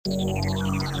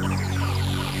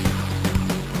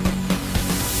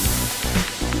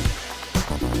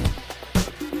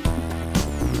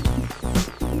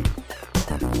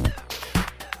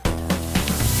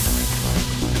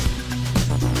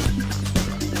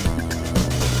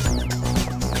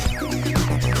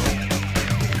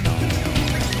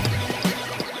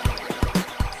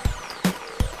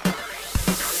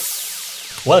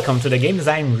Welcome to the Game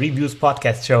Design Reviews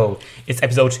podcast show. It's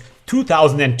episode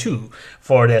 2002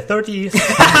 for the 30th.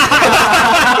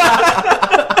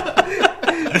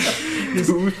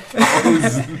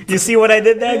 You see what I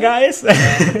did there, guys?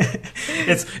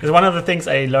 It's one of the things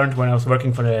I learned when I was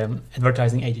working for the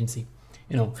advertising agency.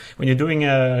 You know, when you're doing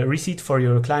a receipt for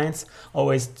your clients,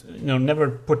 always, never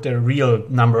put the real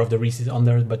number of the receipt on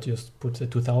there, but just put the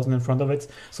 2000 in front of it,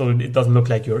 so it doesn't look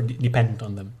like you're dependent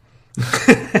on them.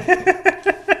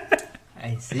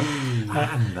 I see.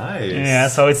 Nice. Yeah,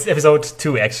 so it's episode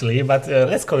 2 actually, but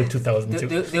let's call it 2002.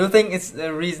 Do you think it's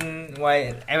the reason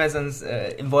why Amazon's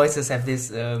invoices have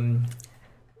this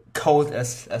code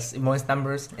as invoice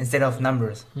numbers instead of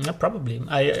numbers? Probably.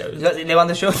 They want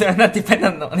to show they're not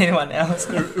dependent on anyone else.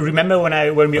 Remember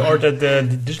when we ordered the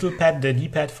digital pad, the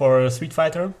D-pad for Street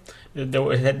Fighter?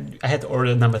 I had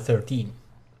ordered number 13.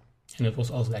 And it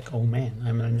was also like, oh man,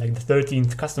 I'm like the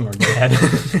 13th customer they had.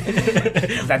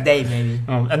 That day, maybe.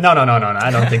 No, I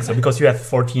don't think so, because you have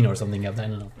 14 or something else, I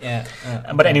don't know. Yeah.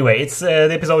 But anyway, it's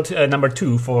the episode number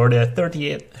 2 for the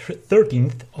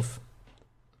 13th of...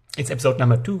 It's episode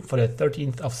number 2 for the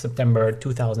 13th of September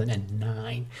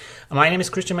 2009. My name is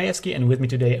Christian Majewski, and with me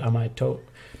today are my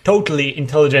totally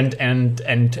intelligent and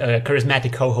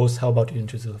charismatic co-hosts. How about you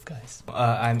introduce yourself, guys?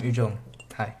 I'm Yuzhong.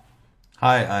 Hi.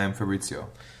 Hi, I'm Fabrizio.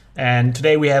 And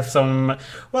today we have some,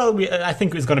 I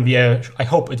think it's going to be I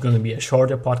hope it's going to be a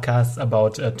shorter podcast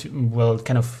about,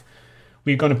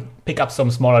 we're going to pick up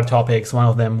some smaller topics. One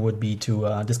of them would be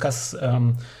to discuss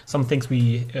some things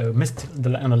we missed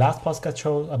on the last podcast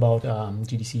show about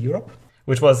GDC Europe,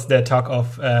 which was the talk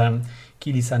of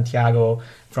Kili Santiago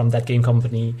from That Game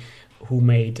Company, who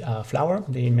made Flower.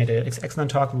 They made an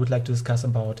excellent talk we would like to discuss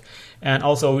about. And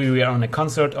also we were on a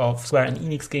concert of Square and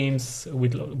Enix games.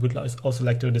 We'd also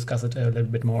like to discuss it a little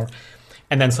bit more.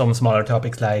 And then some smaller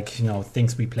topics like,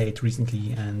 things we played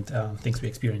recently and things we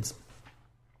experienced.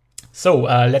 So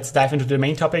let's dive into the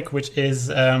main topic, which is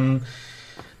the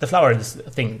Flower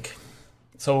thing.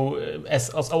 So as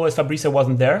always, Fabrizio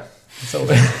wasn't there. So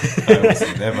I was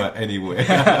never anywhere.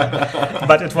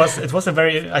 But it was a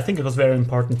very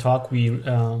important talk we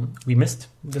missed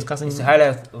discussing. It's the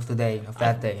highlight of the day, of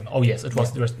that day. Oh yes, it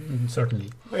was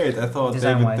certainly. Wait, I thought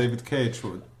David Cage.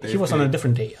 He was on a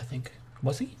different day, I think.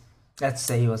 Was he? Let's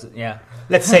say he was. Yeah.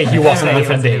 Let's say he was on a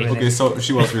different day. Okay, so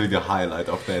she was really the highlight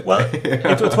of that. Well, day.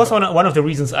 it was one of the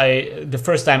reasons the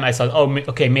first time I thought,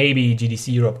 maybe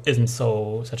GDC Europe isn't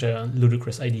such a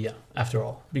ludicrous idea after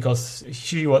all, because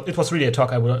it was really a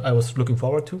talk I was looking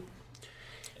forward to,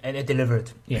 and it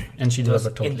delivered. Yeah, and she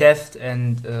delivered totally. In depth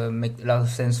and make a lot of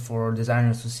sense for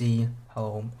designers to see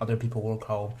how other people work.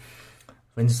 How,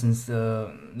 for instance, they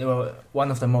were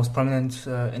one of the most prominent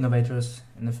innovators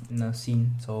in the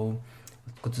scene, so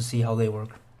it's good to see how they work.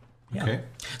 Yeah. Okay.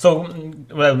 So,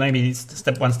 maybe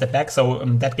one step back. So,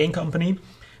 That Game Company,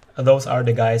 those are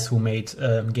the guys who made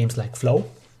games like Flow.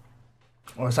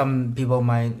 Or some people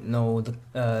might know the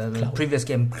previous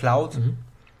game, Cloud. Mm-hmm.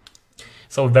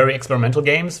 So, very experimental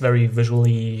games, very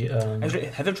visually... Actually,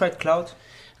 have you tried Cloud?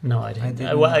 No, I didn't.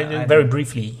 I did very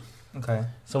briefly. Okay.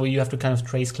 So, you have to kind of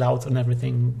trace clouds and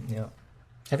everything. Yeah.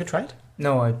 Have you tried?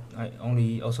 No, I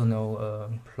only also know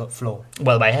Flow.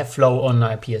 Well, I have Flow on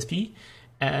PSP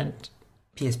and...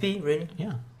 PSP, really?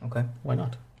 Yeah. Okay. Why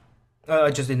not?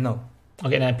 I just didn't know.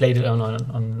 Okay, and I played it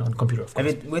on computer, of course. Have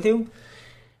it with you?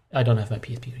 I don't have my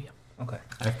PSP here. Okay.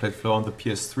 I've played Flow on the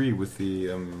PS3 with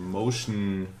the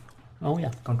motion... Oh,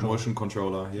 yeah. Motion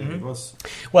controller. Yeah, It was...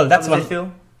 Well, that's How one... does it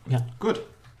feel? Yeah. Good.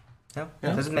 Yeah?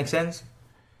 Yeah. Does it make sense?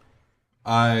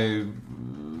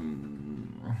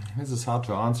 This is hard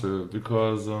to answer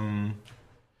because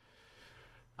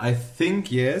I think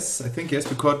yes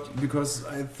because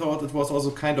I thought it was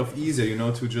also kind of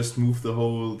easier, to just move the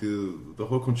whole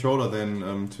controller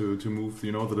then to move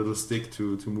the little stick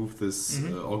to move this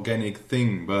organic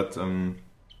thing, but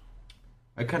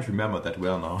I can't remember that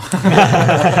well now.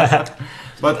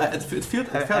 But it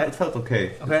felt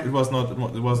okay. It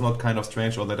was not kind of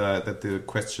strange, or that the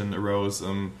question arose.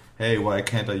 Hey, why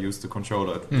can't I use the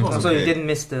controller? So you didn't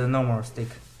miss the normal stick.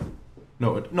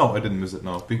 No, I didn't miss it.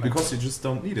 No, because you just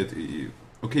don't need it. You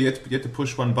had to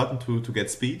push one button to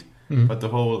get speed, but the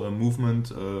whole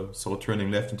movement, so turning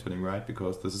left and turning right,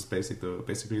 because this is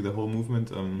basically the whole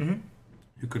movement.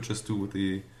 you could just do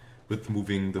with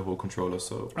moving the whole controller.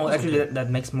 So Well, actually, that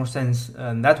makes more sense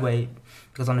that way,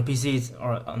 because on the PCs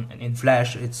or in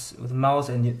Flash, it's with the mouse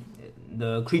and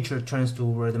the creature turns to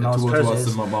where the mouse cursor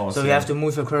is. So you have to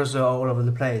move your cursor all over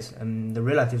the place, and the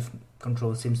relative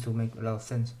control seems to make a lot of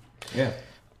sense. Yeah,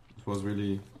 it was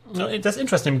really. No, that's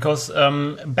interesting because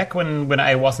back when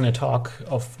I was in a talk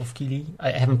of Keighley,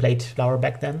 I haven't played Flower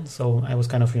back then, so I was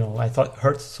kind of, I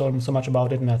heard so much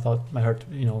about it, and I heard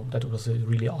that it was a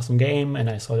really awesome game, and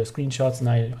I saw the screenshots, and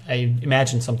I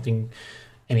imagined something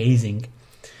amazing,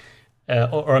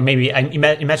 or maybe I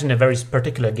imagined a very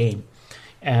particular game.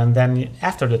 And then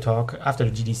after the talk, after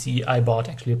the GDC, I bought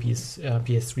actually a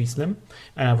PS3 Slim,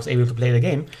 and I was able to play the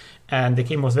game. And the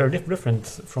game was very different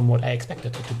from what I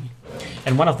expected it to be.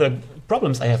 And one of the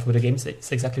problems I have with the game is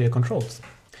exactly the controls,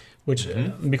 which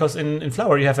because in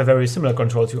Flower you have a very similar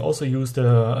controls. You also use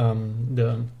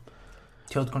the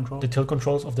Tilt control. The tilt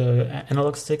controls of the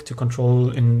analog stick to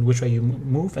control in which way you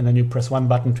move, and then you press one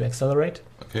button to accelerate.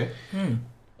 Okay.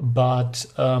 But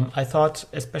I thought,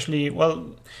 especially,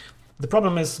 the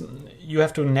problem is you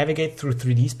have to navigate through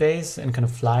 3D space and kind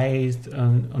of fly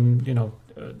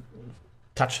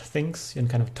touch things and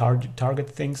kind of target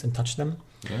things and touch them.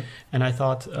 Yeah. And I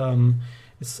thought,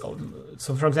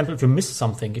 so for example, if you miss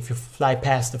something, if you fly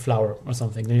past the flower or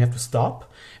something, then you have to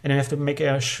stop and then you have to make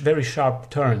a very sharp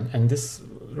turn. And this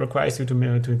requires you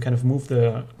to kind of move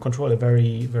the controller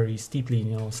very, very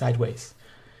steeply, sideways.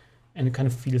 And it kind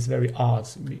of feels very odd.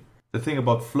 The thing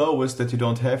about Flow is that you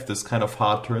don't have this kind of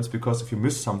hard turns, because if you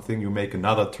miss something, you make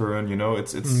another turn.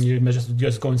 It's you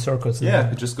just go in circles. Yeah,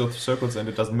 you just go through circles and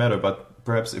it doesn't matter. But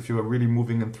perhaps if you are really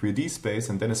moving in 3D space,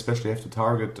 and then especially have to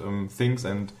target things,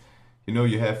 and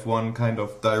you have one kind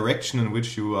of direction in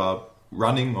which you are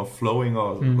running or flowing,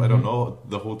 or I don't know,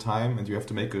 the whole time, and you have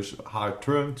to make a hard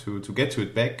turn to get to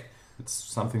it back. It's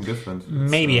something different.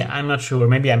 Maybe, I'm not sure.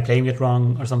 Maybe I'm playing it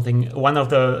wrong or something. One of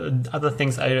the other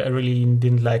things I really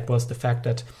didn't like was the fact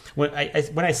that when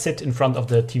I sit in front of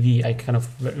the TV, I kind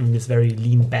of in this very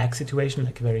lean back situation,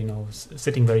 like very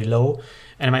sitting very low,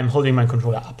 and I'm holding my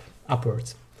controller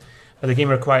upwards. But the game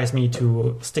requires me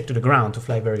to stick to the ground to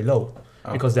fly very low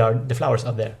because the flowers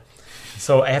are there.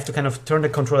 So I have to kind of turn the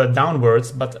controller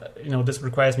downwards, but this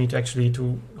requires me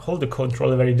to hold the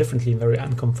controller very differently, very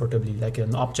uncomfortably, like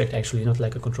an object actually, not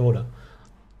like a controller.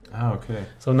 Okay.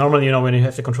 So normally, when you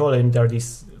have the controller, and there are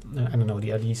these,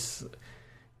 there are these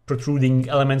protruding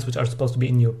elements which are supposed to be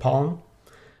in your palm,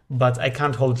 but I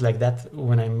can't hold it like that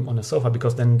when I'm on a sofa,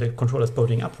 because then the controller is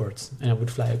pointing upwards, and I would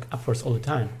fly upwards all the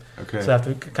time. Okay. So I have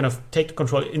to kind of take the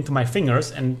controller into my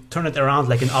fingers and turn it around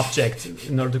like an object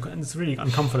in order to. And it's really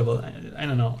uncomfortable. I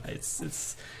don't know.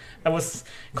 I was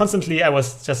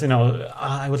just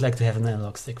I would like to have an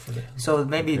analog stick for that. So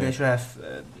maybe they should have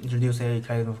introduced a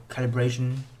kind of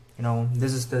calibration.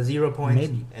 This is the 0 point,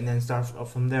 maybe, and then start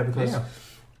off from there, because. Yeah.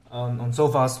 On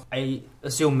sofas, I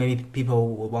assume maybe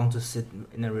people will want to sit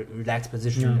in a relaxed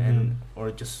position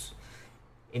or just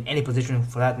in any position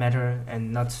for that matter,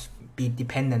 and not be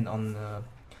dependent on the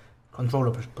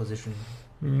controller position.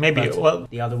 Maybe,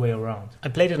 the other way around. I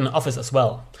played it in the office as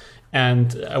well,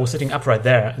 and I was sitting upright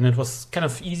there, and it was kind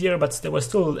of easier, but there were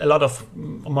still a lot of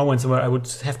moments where I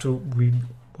would have to,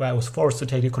 where I was forced to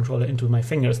take the controller into my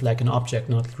fingers like an object,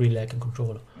 not really like a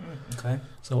controller. Okay.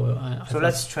 So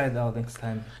let's try it out next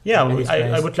time. Yeah,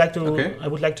 I would like to. Okay. I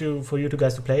would like to for you two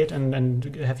guys to play it and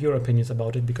have your opinions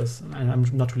about it, because I'm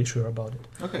not really sure about it.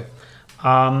 Okay.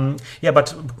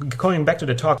 But going back to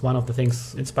the talk, one of the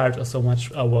things inspired us so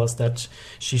much was that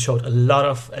she showed a lot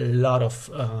of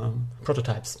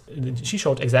prototypes. She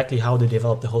showed exactly how they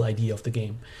developed the whole idea of the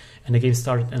game, and the game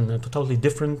started in a totally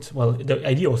different. Well, the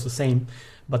idea was the same,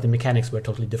 but the mechanics were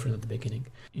totally different at the beginning.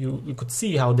 You could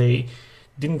see how they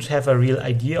didn't have a real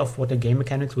idea of what the game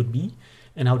mechanics would be,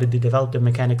 and how they developed the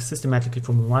mechanics systematically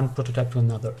from one prototype to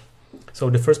another. So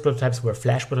the first prototypes were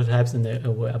Flash prototypes, and they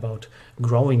were about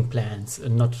growing plants,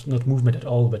 and not movement at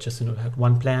all, but just have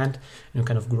one plant and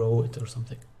kind of grow it or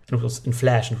something. And it was in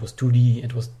Flash, and it was 2D, and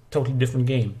it was a totally different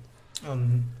game.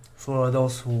 For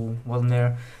those who wasn't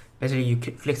there, basically you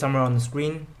click somewhere on the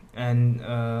screen, and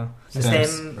the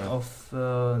stem of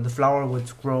the flower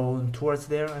would grow towards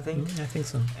there, I think. I think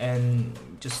so. And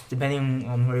just depending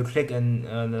on where you click and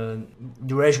the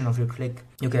duration of your click,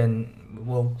 you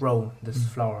will grow this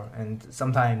flower. And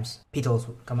sometimes petals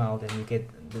will come out, and you get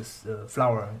this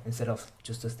flower instead of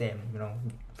just the stem.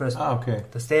 First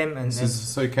the stem, and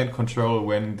so you can't control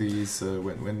when these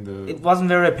when the. It wasn't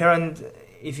very apparent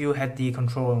if you had the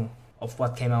control of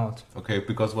what came out. Okay,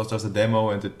 because it was just a demo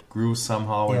and it grew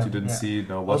somehow and you didn't see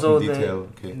what's in detail.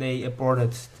 They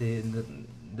aborted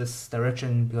this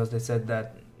direction because they said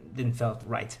that didn't felt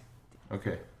right.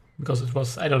 Okay. Because it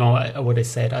was, I don't know what they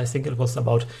said. I think it was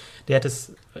about, they had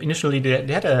this, initially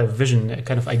they had a vision, a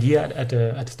kind of idea at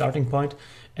the starting point,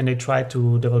 and they tried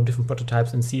to develop different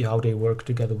prototypes and see how they work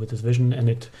together with this vision.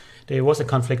 And there was a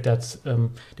conflict that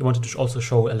they wanted to also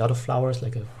show a lot of flowers,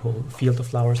 like a whole field of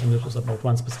flowers, and it was about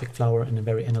one specific flower in a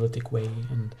very analytic way,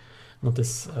 and not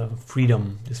this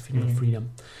feeling of freedom.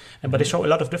 But they show a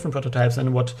lot of different prototypes,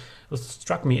 and what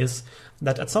struck me is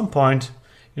that at some point,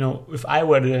 if I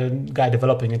were the guy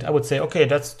developing it, I would say, okay,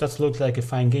 that looks like a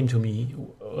fine game to me.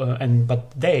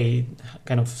 But they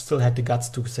kind of still had the guts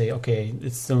to say, okay,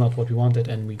 it's still not what we wanted,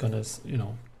 and we're gonna,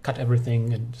 cut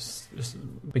everything and just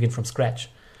begin from scratch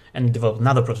and develop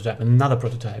another prototype,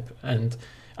 and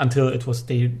until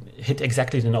they hit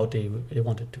exactly the note they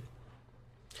wanted to.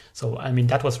 So, I mean,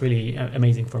 that was really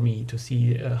amazing for me to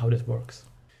see how this works.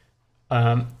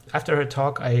 After her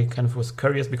talk, I kind of was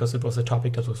curious because it was a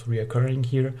topic that was reoccurring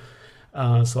here.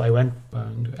 So I went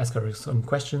to ask her some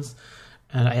questions,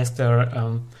 and I asked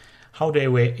her how they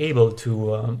were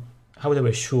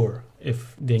sure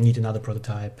if they need another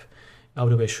prototype, how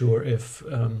they were sure if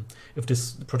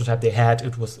this prototype they had,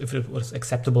 if it was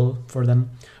acceptable for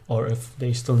them, or if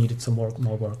they still needed some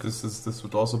more work. This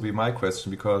would also be my question,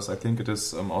 because I think it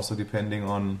is also depending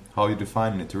on how you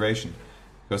define an iteration.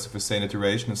 Because if we say an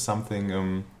iteration is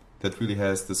something that really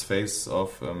has this phase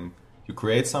of you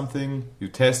create something, you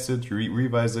test it, you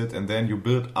revise it, and then you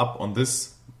build up on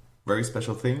this very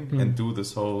special thing and do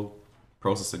this whole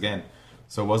process again.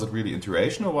 So was it really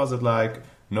iteration, or was it like,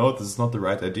 no, this is not the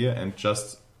right idea, and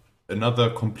just another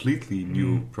completely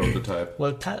new prototype?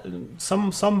 Well,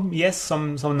 some yes,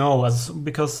 some no,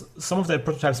 because some of the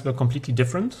prototypes were completely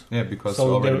different. Yeah, because you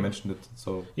already mentioned it.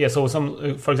 So yeah, so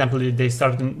some, for example,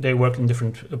 they worked in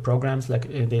different programs, like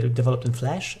they developed in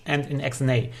Flash and in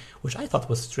XNA, which I thought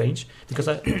was strange because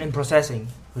and processing,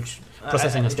 which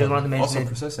processing I as just well. wanted to mention Also it.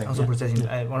 processing. Also processing.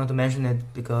 I wanted to mention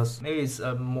it because maybe it's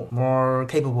a more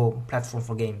capable platform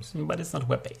for games, But it's not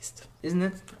web based, isn't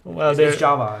it? Well, It's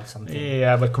Java or something.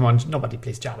 Yeah, but come on, nobody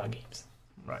plays Java games.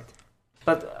 Right.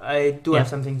 But I do have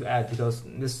something to add, because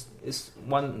this is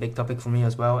one big topic for me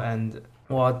as well. And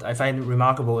what I find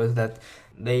remarkable is that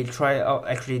they try out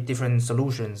actually different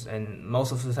solutions. And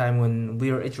most of the time when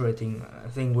we're iterating, I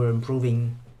think we're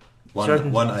improving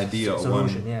one idea or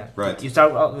solution. one, right. You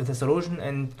start out with a solution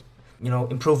and,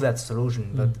 improve that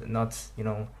solution, but not,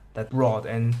 that broad.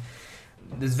 And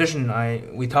this vision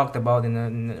we talked about in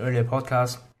an earlier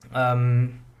podcast,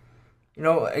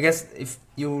 I guess if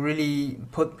you really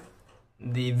put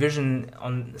the vision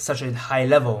on such a high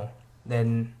level,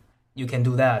 then you can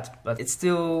do that. But it's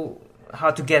still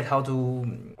hard to get how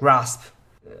to grasp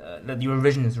that your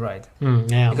vision is right.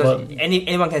 Because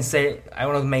anyone can say, I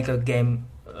want to make a game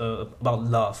about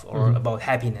love or about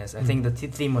happiness. I think the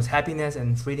theme was happiness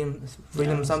and freedom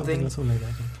something like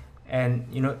that. And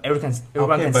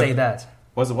everyone can say that.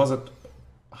 Was it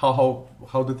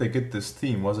how did they get this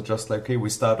theme? Was it just like, hey, we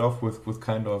start off with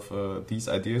kind of these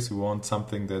ideas, we want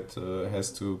something that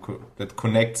that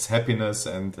connects happiness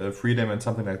and freedom and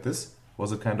something like this?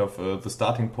 Was it kind of the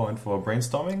starting point for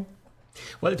brainstorming?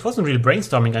 Well, it wasn't really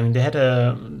brainstorming. I mean, they had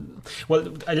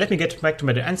let me get back to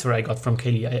the answer I got from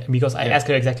Kaylee, because I asked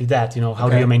her exactly that. How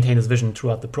do you maintain this vision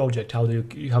throughout the project? How do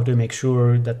you make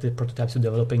sure that the prototypes you're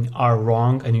developing are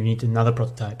wrong and you need another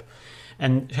prototype?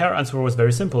 And her answer was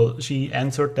very simple. She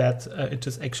answered that it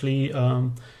is actually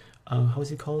how is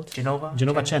he called?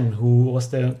 Genova Chen, who was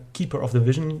the keeper of the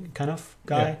vision kind of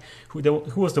guy, who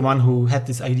was the one who had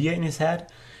this idea in his head,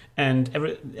 and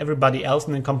everybody else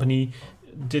in the company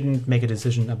didn't make a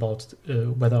decision about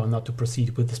whether or not to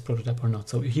proceed with this prototype or not.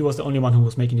 So he was the only one who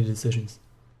was making the decisions,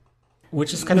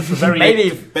 which is kind of very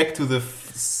maybe back to the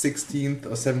 16th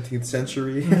or 17th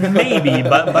century. Maybe,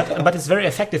 but it's very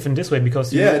effective in this way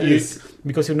because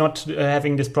because you're not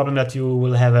having this problem that you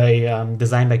will have a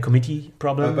design by committee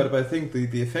problem. But I think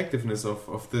the effectiveness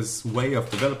of this way of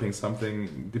developing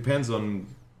something depends on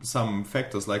some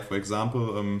factors, like for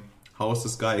example, how is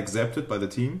this guy accepted by the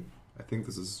team? I think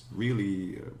this is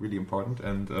really really important,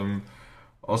 and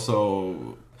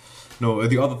also. No,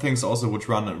 the other things also would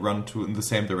run to in the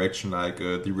same direction, like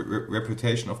the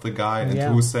reputation of the guy and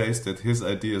who says that his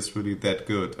idea is really that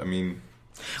good. I mean,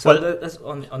 that's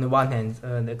on the one hand,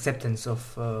 the acceptance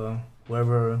of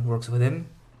whoever works with him,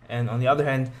 and on the other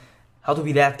hand, how to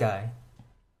be that guy.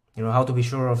 How to be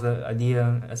sure of the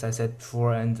idea, as I said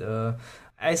before, and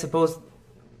I suppose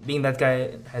being that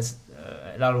guy has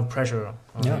a lot of pressure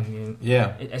on him.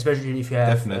 Especially if you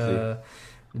have definitely.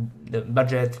 The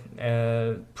budget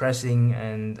pressing,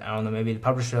 and I don't know, maybe the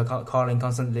publisher calling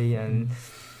constantly, and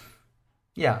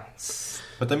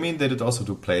But I mean, they did also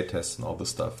do play tests and all this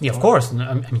stuff. Yeah, of course.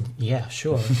 I mean, yeah,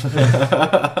 sure.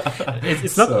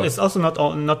 It's not. So- It's also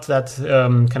not that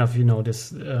kind of this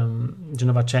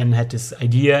Genova Chen had this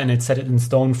idea and it set it in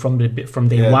stone from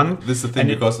day one. This is the thing, And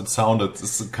because it sounded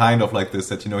kind of like this,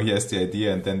 that he has the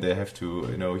idea and then they have to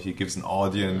he gives an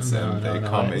audience and they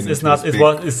come in. It's not. It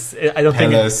was. I don't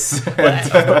think.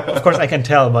 Of course, I can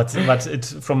tell, but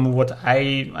it's from what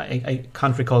I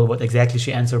can't recall what exactly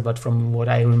she answered, but from what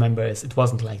I remember is it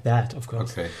wasn't like that. Of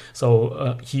course. Okay.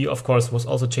 So he, of course, was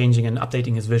also changing and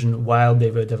updating his vision while they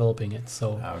were developing it.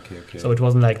 So. Okay. So it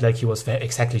wasn't like he was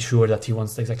exactly sure that he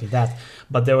wants exactly that,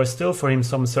 but there were still for him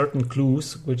some certain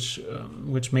clues which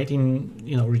made him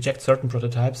reject certain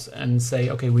prototypes and say,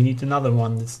 okay, we need another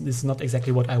one. This is not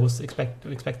exactly what I was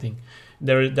expecting.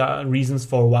 There are reasons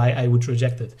for why I would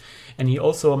reject it, and he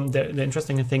also the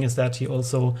interesting thing is that he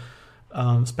also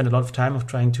spent a lot of time of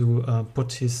trying to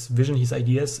put his vision, his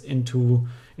ideas into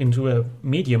a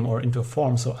medium or into a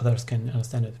form so others can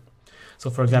understand it. So,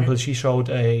 for example, she showed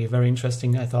a very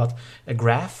interesting, I thought, a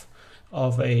graph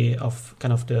of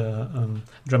kind of the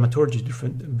dramaturgy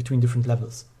between different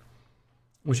levels,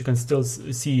 which you can still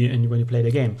see when you play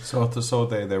the game. So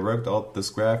they worked out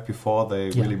this graph before they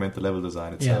really made the level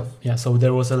design itself. Yeah. So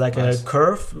there was Nice. a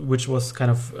curve which was kind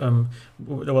of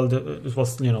it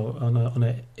was on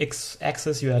a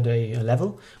x-axis you had a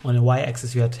level, on a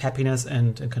y-axis you had happiness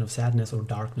and kind of sadness or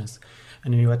darkness.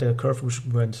 And then you had a curve which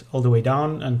went all the way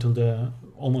down until the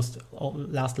almost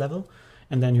last level,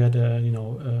 and then you had a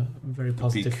very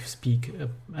positive peak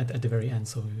at the very end.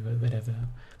 So you would have a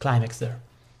climax there.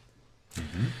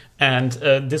 Mm-hmm. And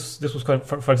this was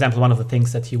for example one of the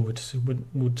things that he would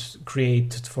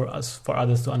create for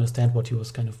others to understand what he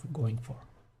was kind of going for.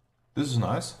 This is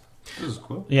nice. This is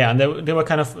cool. Yeah, and they were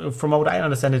kind of, from what I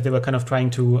understand it, they were kind of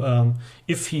trying to,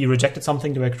 if he rejected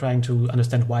something, they were trying to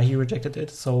understand why he rejected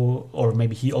it. So, or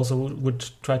maybe he also would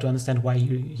try to understand why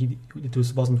it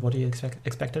wasn't what he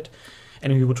expected,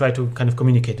 and he would try to kind of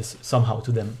communicate this somehow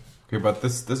to them. Okay, but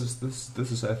this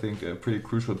is I think a pretty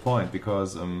crucial point,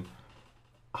 because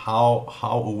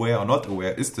how aware or not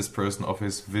aware is this person of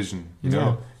his vision? You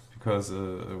know. Because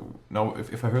now,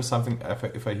 if I hear something,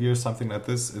 if I hear something like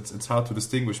this, it's hard to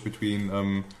distinguish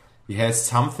between he has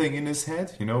something in his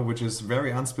head, which is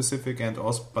very unspecific,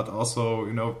 but also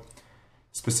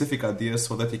specific ideas,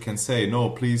 so that he can say,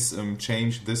 no, please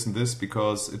change this and this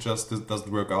because it just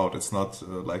doesn't work out. It's not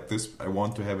like this. I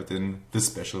want to have it in this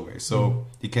special way. So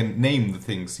he can name the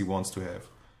things he wants to have.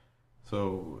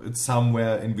 So it's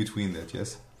somewhere in between that,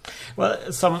 yes.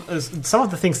 Well, some of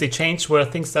the things they changed were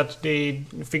things that they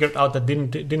figured out that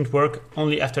didn't work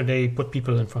only after they put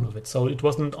people in front of it. So it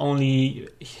wasn't only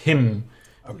him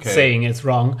saying it's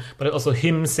wrong, but also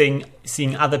him seeing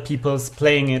other people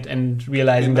playing it and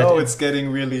realizing that it's getting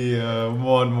really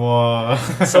more and more.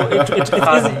 So it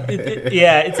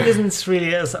isn't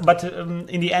really. But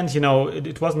in the end,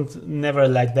 it wasn't never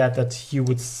like that he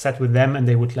would sit with them and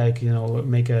they would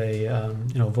make a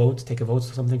take a vote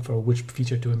or something for which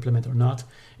feature to implement or not.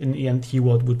 In the end, he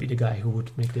would be the guy who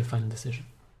would make the final decision.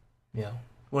 Yeah,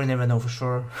 we'll never know for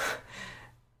sure.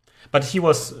 But he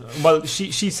was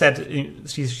She said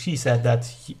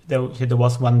that there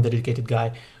was one dedicated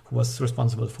guy who was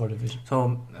responsible for the vision.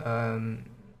 So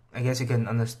I guess you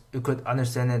could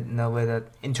understand it in a way that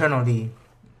internally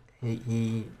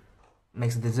he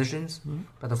makes the decisions,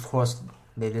 but of course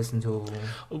they listen to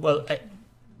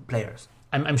players.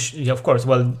 I'm sure, of course.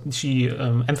 Well, she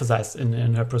emphasized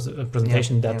in her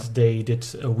presentation that they did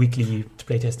a weekly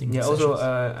playtesting. Yeah. sessions.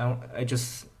 Also, I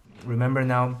just remember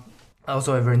now.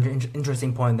 Also, a very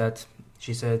interesting point that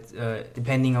she said,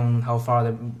 depending on how far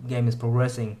the game is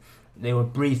progressing, they will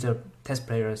brief the test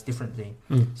players differently.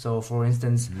 So, for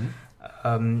instance,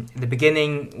 in the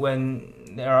beginning, when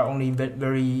there are only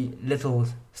very little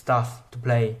stuff to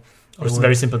play, or it's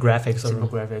very simple graphics.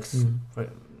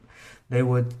 They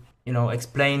would,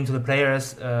 explain to the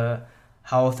players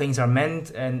how things are meant,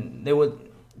 and they would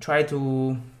try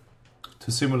to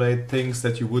simulate things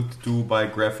that you would do by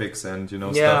graphics and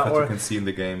stuff that you can see in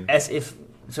the game, as if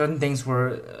certain things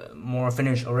were more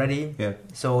finished already,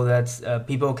 so that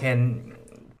people can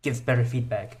give better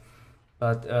feedback.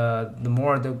 But the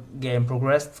more the game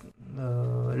progressed,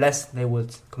 less they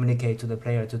would communicate to the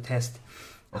player to test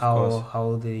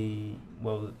how the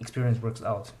experience works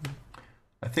out.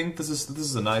 I think this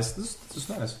is nice. This is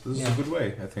nice. This is a good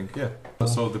way, I think. Yeah.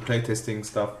 So the playtesting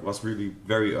stuff was really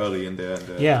very early in there.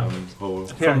 Whole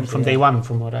from day one.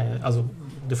 From what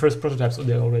the first prototypes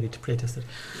they already playtested.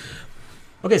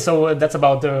 Okay, so that's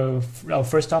about our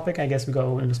first topic. I guess we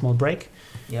go in a small break,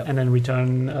 and then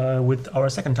return with our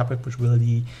second topic, which will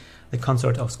be the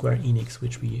concert of Square Enix,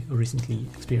 which we recently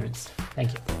experienced.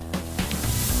 Thank you.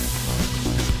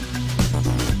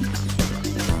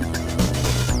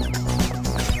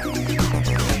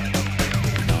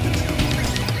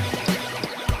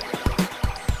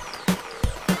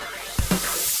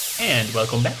 And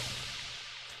welcome back.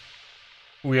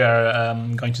 We are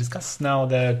going to discuss now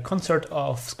the concert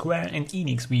of Square and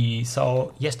Enix we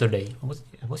saw yesterday. It was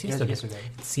yesterday. Yesterday.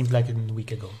 It seemed like a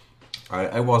week ago.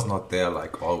 I was not there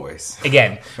like always.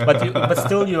 Again, but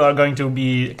still, you are going to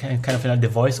be kind of the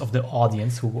voice of the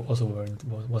audience who also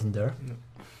wasn't there.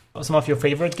 Some of your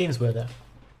favorite games were there.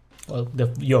 Well,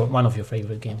 one of your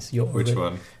favorite games. Which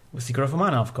one? Secret of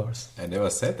Mana, of course. I never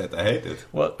said that. I hate it.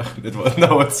 Well,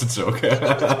 no, it's a joke.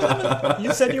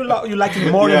 You said you like it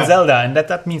more than Zelda, and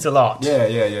that means a lot.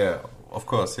 Yeah. Of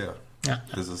course, yeah. Yeah.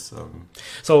 This is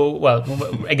So, well,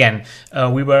 again,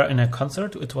 we were in a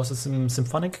concert. It was a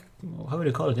symphonic. How would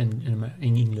you call it in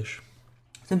English?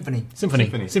 Symphony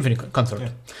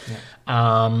concert.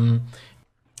 Yeah.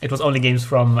 It was only games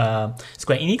from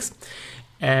Square Enix,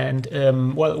 and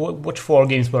which 4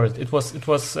 games were it? It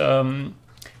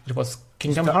was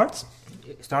Kingdom Hearts.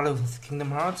 It started with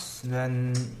Kingdom Hearts,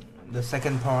 then the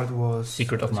second part was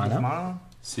Secret of Mana.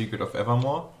 Secret of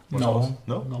Evermore. No.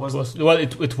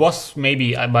 It it was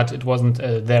maybe, but it wasn't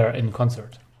there in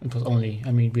concert. It was only.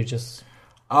 I mean, we just.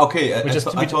 Okay,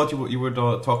 I thought you were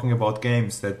talking about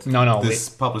games that this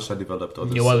publisher developed. Or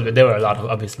this, yeah, well, there were a lot,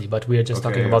 obviously, but we are just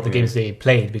talking about the games they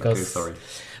played because. Okay, sorry.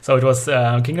 So it was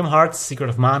Kingdom Hearts, Secret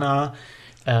of Mana,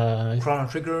 Chrono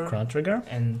Trigger,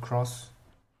 and Cross.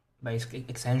 Basic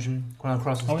extension. Chrono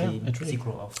Cross is the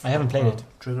sequel of. I haven't played it.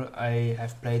 Trigger. I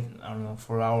have played, I don't know,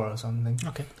 for an hour or something.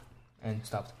 Okay. And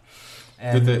stopped.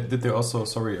 Did they also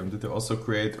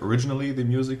create originally the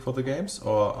music for the games,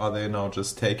 or are they now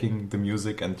just taking the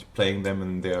music and playing them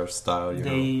in their style?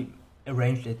 They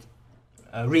rearranged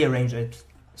it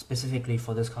specifically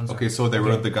for this concert. Okay, so they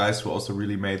were the guys who also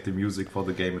really made the music for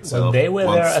the game itself. Well, they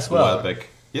were there as well. A while back.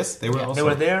 Yes, they were also. They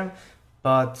were there,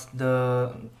 but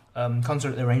the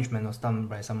concert arrangement was done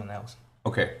by someone else.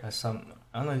 Okay.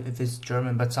 I don't know if it's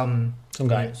German, but some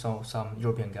guy. Some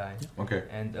European guy. Okay.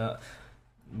 And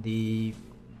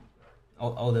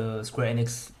all the Square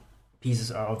Enix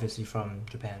pieces are obviously from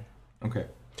Japan. Okay.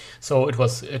 So it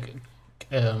was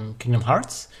Kingdom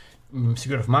Hearts,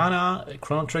 Secret of Mana,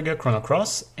 Chrono Trigger, Chrono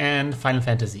Cross, and Final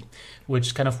Fantasy,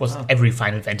 which kind of was every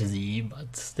Final Fantasy,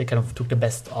 but they kind of took the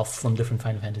best off from different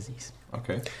Final Fantasies.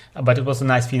 Okay. But it was a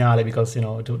nice finale because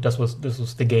this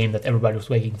was the game that everybody was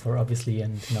waiting for, obviously,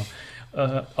 and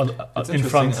it's in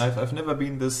front. I've never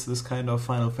been this kind of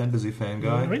Final Fantasy fan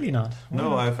guy. Really not.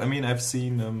 No, I've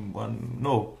seen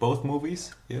both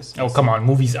movies. Yes. Oh, come on,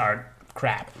 movies are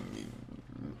crap.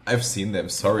 I've seen them.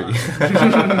 Sorry.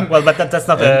 Well, but that's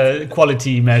not a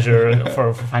quality measure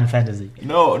for Final Fantasy.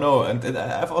 No, and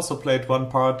I've also played one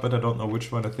part, but I don't know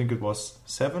which one. I think it was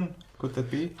 7. Could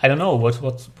that be? I don't know. What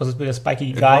was it? With a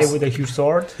spiky guy with a huge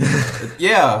sword?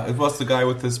 It was the guy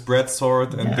with this bread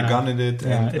sword and the gun in it.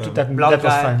 Yeah, and that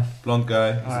was fine. Blonde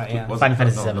guy. Final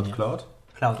Fantasy 7. Not Cloud?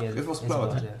 Cloud, yes. It was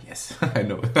Cloud. Yes, I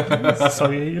know.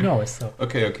 So you know it. So.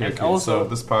 Okay. So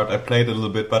this part I played a little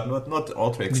bit, but not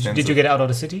ultra extensive. Did you get out of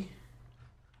the city?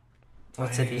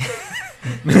 What city?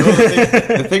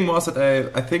 The thing was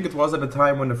that I think it was at a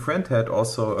time when a friend had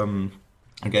also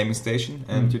a gaming station,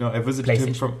 and I visited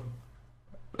him from.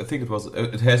 I think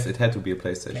it had to be a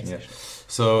PlayStation. Yeah.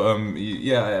 So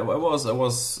I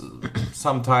was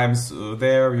sometimes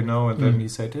there, and then he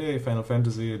said, "Hey, Final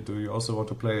Fantasy, do you also want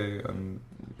to play?" And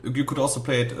you could also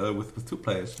play it with 2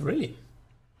 players. Really?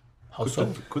 How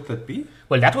so? Could that be?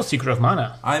 Well, that was Secret of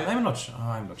Mana. I'm not sure.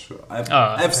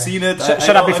 I've seen it.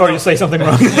 Shut up before you say something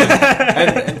wrong.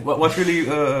 and what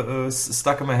really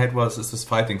stuck in my head was this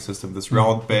fighting system, this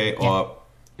round base, or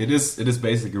it is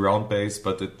basically round base,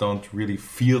 but it don't really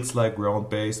feels like round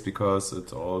base because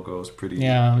it all goes pretty.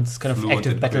 Yeah, it's kind of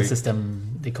active battle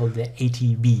system. They call it the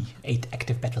ATB, 8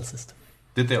 active battle system.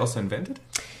 Did they also invent it?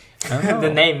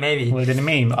 The name, maybe. Well, the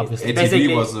name, obviously.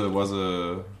 ATB was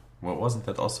a. Well, wasn't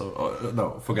that also? Oh,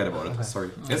 no, forget about it. Okay. Sorry.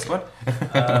 Yes, what?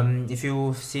 If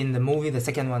you've seen the movie, the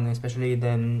second one especially,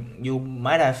 then you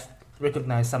might have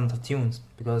recognized some of the tunes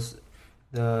because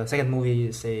the second movie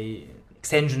is a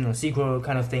extension or sequel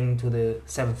kind of thing to the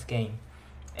 7th game.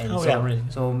 And really?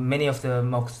 So many of the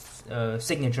most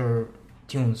signature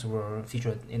tunes were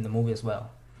featured in the movie as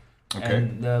well. Okay.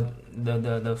 And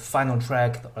the final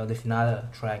track or the finale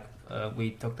track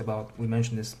we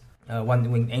mentioned this One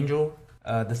Winged Angel.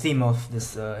 The theme of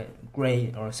this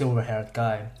gray or silver-haired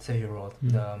guy, Sephiroth,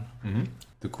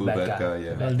 the cool bad guy,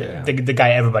 yeah. Well, the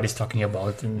guy everybody's talking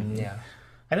about.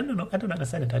 And I don't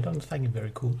understand it. I don't find it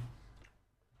very cool.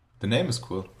 The name is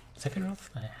cool. Sephiroth?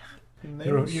 The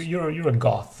You're, name is- you're a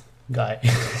goth guy.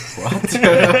 What?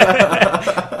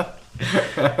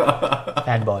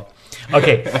 Fanboy.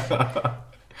 Okay.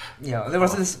 Yeah, there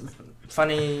was this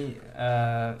funny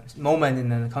moment in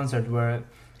the concert where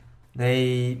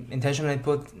they intentionally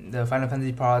put the Final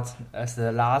Fantasy part as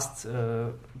the last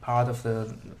part of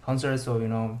the concert, so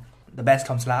the best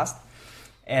comes last.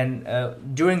 And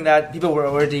during that, people were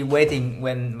already waiting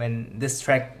when this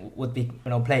track would be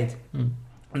played,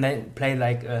 and they played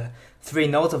like 3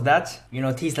 notes of that,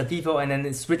 tease the people, and then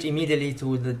it switched immediately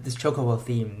to this Chocobo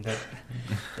theme,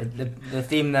 the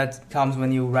theme that comes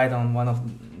when you ride on one of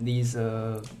these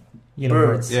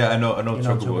birds. Yeah, I know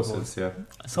Chocobos. Chocobos is, yeah.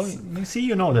 So you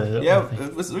see, the Yeah, thing.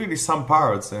 it was really some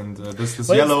parts, and this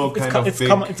Well, yellow it's kind co- of it's big...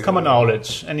 common, it's common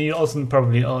knowledge, and you also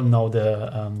probably all know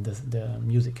the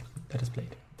music that is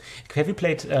played. Have you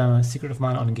played Secret of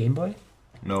Mana on Game Boy?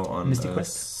 No, on Mystic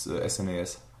Quest?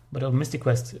 SNES. But on Mystic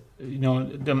Quest,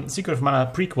 the Secret of Mana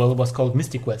prequel was called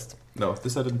Mystic Quest No,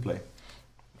 this I didn't play.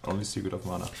 Only Secret of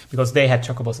Mana. because they had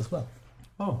Chocobos as well,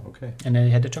 Oh, okay. and they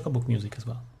had the Chocobo music as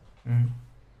well. Mhm.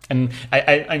 And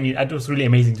I mean, it was really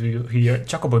amazing to hear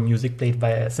Chocobo music played by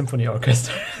a symphony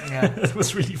orchestra. Yeah. It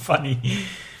was really funny.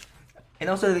 And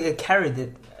also they carried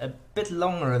it a bit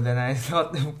longer than I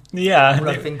thought Yeah,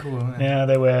 would have been cool.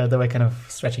 they were kind of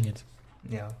stretching it.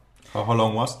 Yeah. How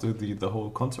long was the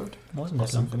whole concert? Wasn't Or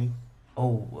that long? symphony?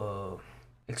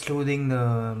 Excluding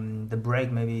the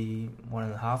break, maybe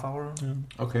 1.5 hour. Yeah.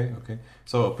 Okay.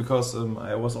 So because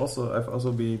I've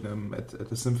also been at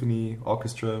the symphony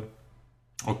orchestra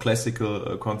or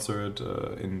classical concert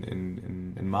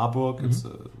in Marburg. Mhm. It's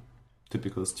a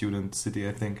typical student city,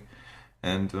 I think.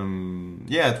 And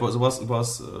it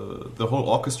was the whole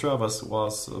orchestra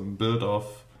was built of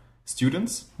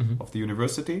students Mhm. of the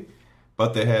university,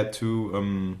 but they had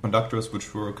 2 conductors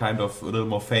which were kind of a little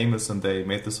more famous, and they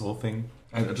made this whole thing.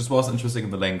 And it just was interesting in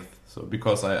the length. So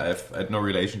because I had no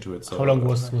relation to it. So How long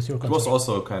was your it concert? was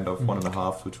also kind of Mhm.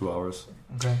 1.5 to 2 hours.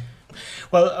 Okay.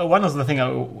 Well, one of the things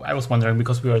I was wondering,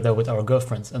 because we were there with our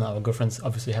girlfriends, and our girlfriends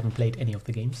obviously haven't played any of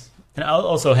the games. And I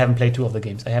also haven't played 2 of the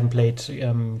games. I haven't played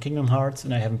Kingdom Hearts,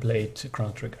 and I haven't played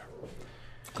Chrono Trigger.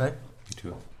 Okay. Me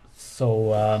too. So,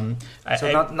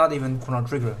 Not even Chrono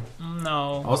Trigger.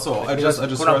 no. Also, I Because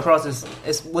just Chrono heard, Cross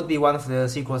would be one of the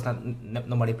sequels that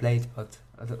nobody played, but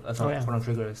I thought Oh, yeah. Chrono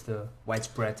Trigger is the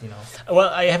widespread, Well,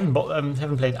 I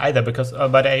haven't played either because,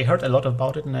 but I heard a lot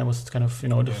about it, and I was kind of,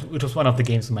 it was one of the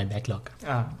games in my backlog,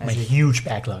 I my see. huge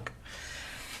backlog.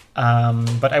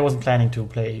 But I wasn't planning to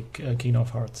play Kingdom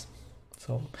Hearts.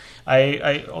 So,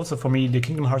 I also, for me, the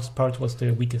Kingdom Hearts part was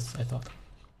the weakest, I thought.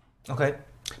 Okay.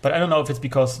 But I don't know if it's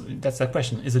because, that's the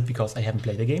question, is it because I haven't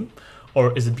played the game,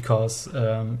 or is it because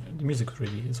the music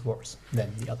really is worse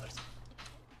than the others?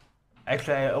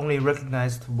 Actually, I only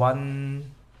recognized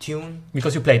one tune.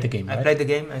 Because you played the game, right? I played the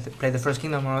game. I played the first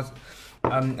Kingdom Hearts.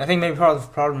 I think maybe part of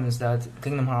the problem is that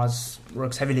Kingdom Hearts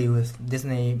works heavily with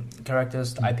Disney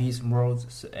characters, IPs, and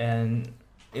worlds, and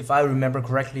if I remember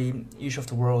correctly, each of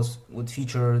the worlds would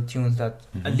feature tunes that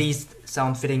at least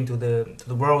sound fitting to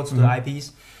the worlds, to the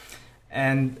IPs,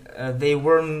 and they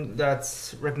weren't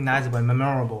that recognizable and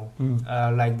memorable.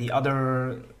 Like the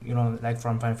other, like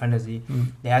from Final Fantasy,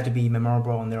 they had to be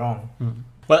memorable on their own.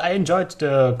 Well, I enjoyed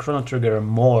the Chrono Trigger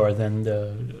more than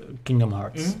the Kingdom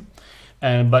Hearts.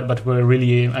 But we're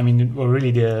really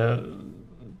the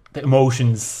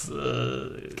emotions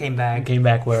Came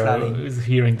back where flooding.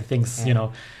 hearing the things,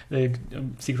 the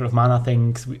Secret of Mana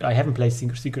things. I haven't played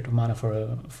Secret of Mana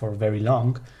for very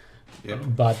long, Yeah.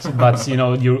 but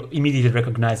you immediately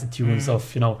recognize the tunes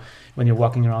of when you're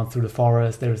walking around through the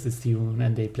forest. There's this tune,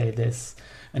 and they play this,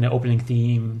 and the opening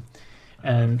theme.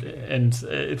 And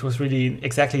it was really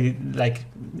exactly like,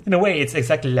 in a way, it's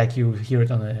exactly like you hear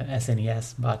it on the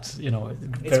SNES, but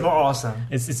It's more awesome.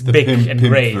 It's The big pimp and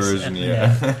great. version, and,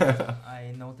 yeah.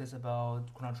 I noticed about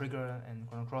Chrono Trigger and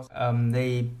Chrono Cross.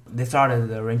 They started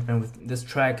the arrangement with this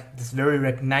track, this very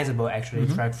recognizable actually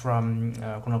track from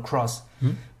Chrono Cross,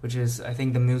 which is I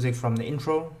think the music from the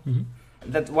intro.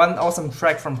 That one awesome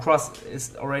track from Cross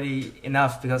is already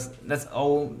enough because that's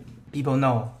all people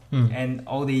know, and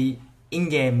all the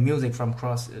in-game music from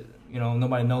Cross,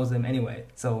 nobody knows them anyway.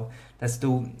 So let's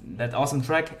do that awesome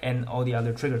track and all the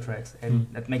other Trigger tracks, and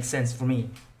that makes sense for me.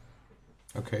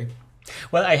 Okay.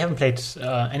 Well, I haven't played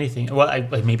anything. Well, I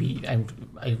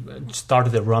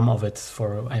started the ROM of it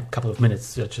for a couple of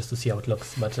minutes just to see how it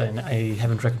looks, but I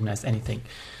haven't recognized anything.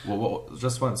 Well,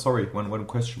 just one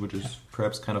question, which is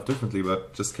perhaps kind of differently,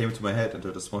 but just came to my head, and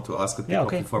I just want to ask it Yeah,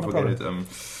 okay, before I no forget problem.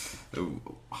 it.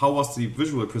 how was the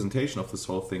visual presentation of this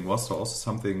whole thing? Was there also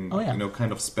something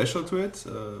kind of special to it?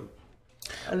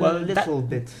 A little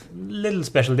bit. Little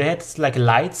special. They had like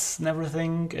lights and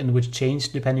everything, and which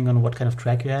changed depending on what kind of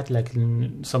track you had. Like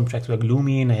some tracks were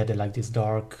gloomy, and they had like these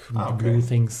dark blue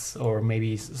things, or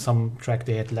maybe some track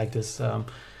they had like this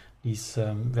these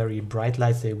very bright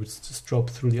lights. They would strobe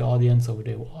through the audience, so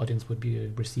the audience would be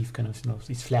receive kind of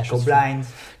these flashes.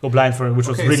 Go blind for which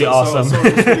was really awesome. So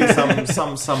really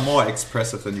some more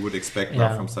expressive than you would expect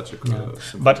now from such a.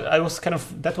 But I was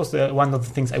that was one of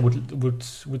the things I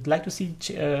would like to see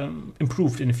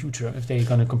improved in the future if they're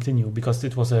going to continue, because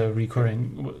it was a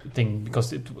recurring thing.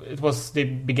 Because it was they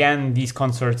began these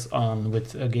concerts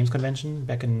with Games Convention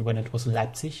back when it was in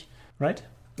Leipzig, right?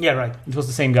 Yeah, right. It was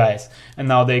the same guys, and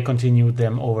now they continued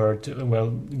them over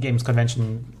to Games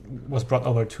Convention was brought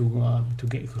over to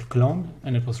Cologne,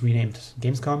 and it was renamed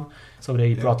Gamescom. So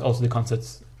they brought also the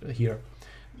concerts here.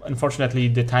 Unfortunately,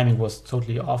 the timing was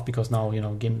totally off because now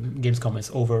Gamescom is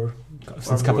over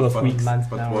since a couple of weeks,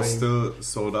 but was still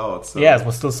sold out. So. Yeah, it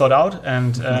was still sold out,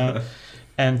 and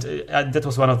that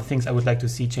was one of the things I would like to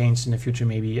see changed in the future,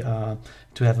 maybe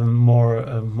to have a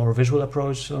more visual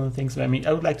approach on things. I mean,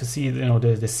 I would like to see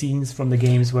the scenes from the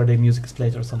games where the music is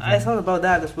played or something. I thought about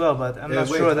that as well, but I'm not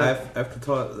sure that I have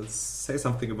to say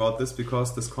something about this,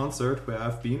 because this concert where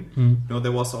I've been,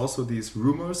 there was also these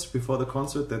rumors before the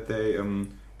concert that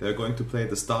they're going to play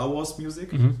the Star Wars music,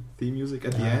 theme music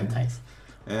at the end. Nice.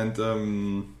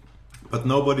 And but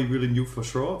nobody really knew for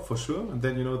sure. And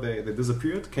then they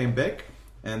disappeared, came back.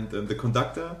 And the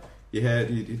conductor, he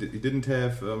didn't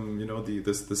have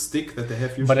the stick that they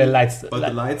have usually, but the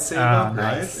lightsaber,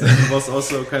 nice. Right? And he was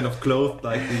also kind of clothed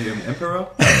like the emperor,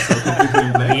 so completely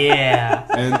in black. Yeah.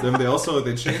 And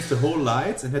they changed the whole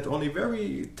lights and had only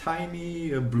very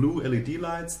tiny blue LED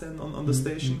lights then on the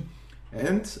station,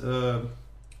 and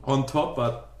on top,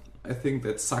 but I think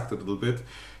that sucked a little bit.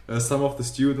 Some of the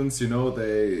students,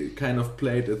 they kind of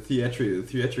played a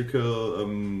theatrical.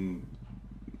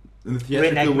 In a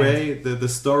theatrical way, the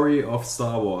story of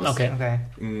Star Wars. Okay.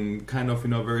 In kind of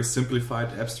very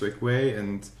simplified, abstract way,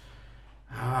 and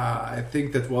I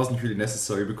think that wasn't really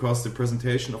necessary, because the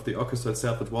presentation of the orchestra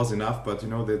itself, it was enough. But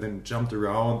they then jumped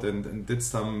around and did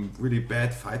some really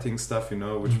bad fighting stuff,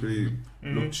 which really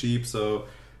looked cheap. So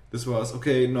this was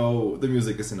okay. No, the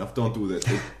music is enough. Don't do that.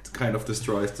 It kind of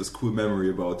destroys this cool memory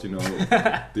about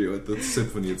the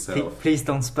symphony itself. Please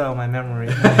don't spoil my memory.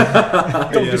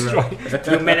 Don't destroy. Right.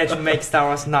 You managed to make Star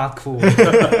Wars not cool.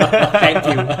 Thank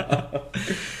you.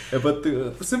 Yeah, but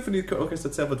the symphony orchestra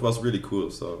itself, it was really cool.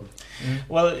 So,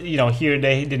 well, here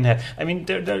they didn't have. I mean,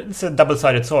 it's a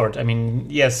double-sided sword. I mean,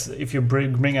 yes, if you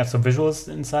bring out some visuals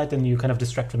inside, then you kind of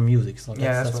distract from music. So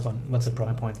that's what's the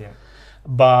problem. Point, yeah.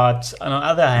 But on the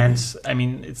other hand, I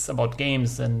mean, it's about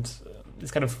games, and it's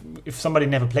kind of, if somebody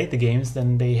never played the games,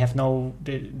 then they have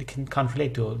they can't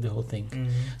relate to the whole thing.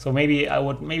 So maybe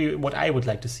what I would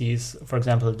like to see is, for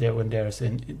example, when there's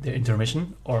the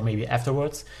intermission, or maybe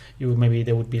afterwards,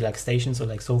 there would be like stations or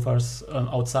like sofas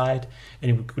outside,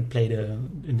 and you could play the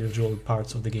individual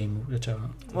parts of the game, which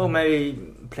are maybe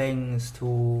playing is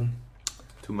too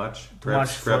much.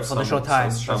 Perhaps for the short time.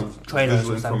 Some trailers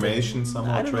or information,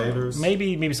 somehow trailers.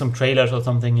 Maybe some trailers or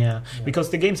something. Yeah, because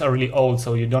the games are really old,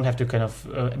 so you don't have to kind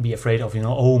of be afraid of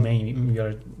maybe we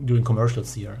are doing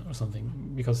commercials here or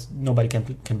something, because nobody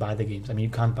can buy the games. I mean,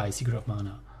 you can't buy Secret of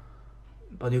Mana,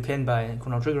 but you can buy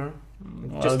Chrono Trigger.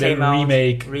 Just came out.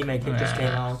 Remake it just came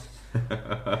out.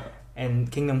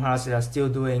 And Kingdom Hearts, they are still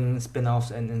doing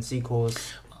spin-offs and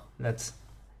sequels that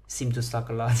seem to suck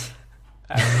a lot.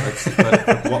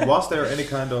 but was there any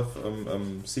kind of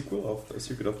sequel of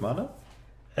Secret of Mana?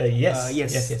 Yes.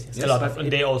 A lot of, and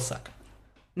they all suck.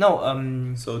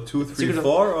 No. So 2, 3,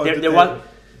 4, or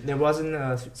there wasn't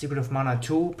a Secret of Mana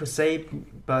 2 per se,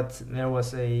 but there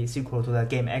was a sequel to that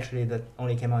game actually that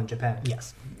only came out in Japan.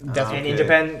 Yes. And in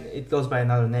Japan it goes by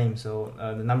another name, so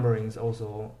the numbering is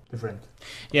also different.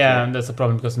 Yeah, and that's a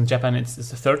problem, because in Japan it's the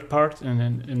third part, and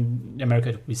then in America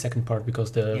it would be second part,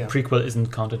 because the prequel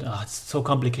isn't counted. It's so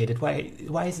complicated.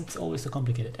 Why is it always so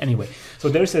complicated? Anyway, so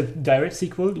there's a direct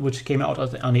sequel which came out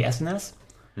on the SNES.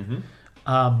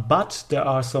 But there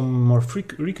are some more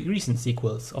recent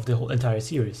sequels of the whole entire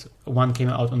series. One came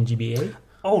out on GBA.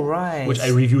 Oh, right. Which I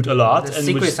reviewed a lot. The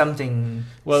secret something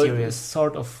serious.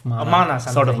 Sort of Mana. Mana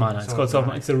something. Sort of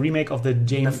Mana. It's a remake of the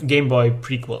Game Boy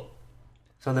prequel.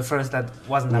 So the first that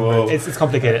wasn't numbered. It's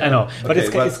complicated, I know. But it's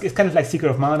kind of like Secret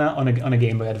of Mana on a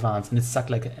Game Boy Advance, and it sucked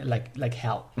like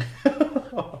hell.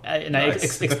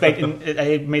 Nice.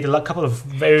 I made a couple of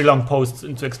very long posts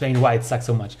to explain why it sucks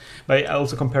so much. But I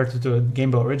also compared it to a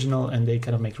Game Boy original, and they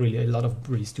kind of make really a lot of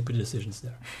really stupid decisions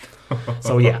there.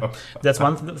 So yeah, that's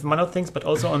one of the things. But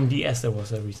also on DS there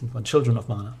was a recent one, Children of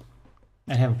Mana.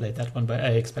 I haven't played that one, but I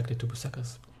expect it to be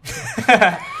suckers.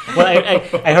 Well,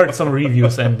 I heard some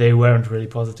reviews and they weren't really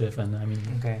positive, and I mean,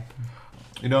 Okay.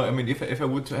 You know, I mean, if I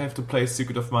would have to play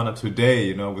Secret of Mana today,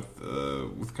 you know,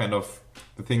 with kind of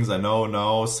the things I know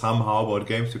now somehow about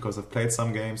games, because I've played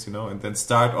some games, you know, and then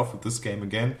start off with this game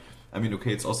again. I mean,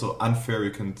 okay, it's also unfair,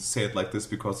 you can say it like this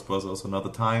because it was also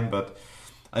another time, but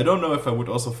I don't know if I would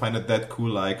also find it that cool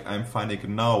like I'm finding it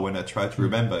now when I try to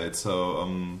remember it. So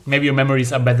maybe your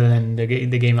memories are better than the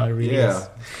game really is.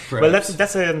 Perhaps. Well,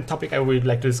 that's a topic I would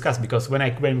like to discuss, because when I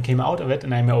came out of it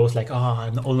and I'm always like,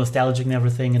 I'm all nostalgic and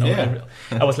everything, and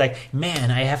I was like,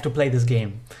 man, I have to play this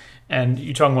game. And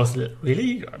Yuchong was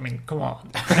really, I mean, come on,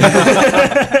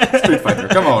 Street Fighter,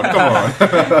 come on.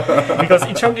 because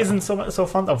Yuchong isn't so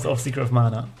fond of Secret of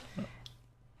Mana.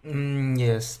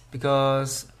 Yes,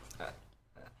 because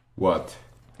What?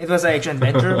 it was an action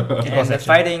adventure, and the action.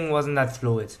 fighting wasn't that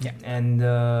fluid, Yeah. and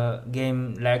the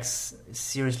game lacks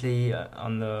seriously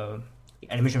on the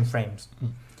animation frames.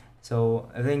 So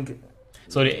I think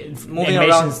So the Moving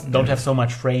animations around- don't have so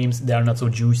much frames; they are not so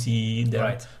juicy.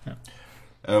 right.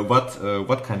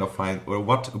 What kind of fight, or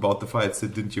what about the fights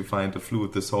didn't you find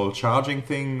fluid? This whole charging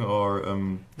thing, or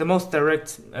The most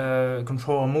direct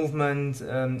control movement,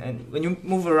 and when you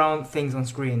move around things on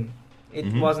screen, it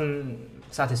Mhm. wasn't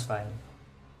satisfying.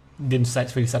 Didn't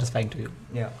really satisfying to you,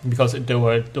 Yeah. because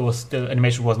the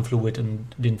animation wasn't fluid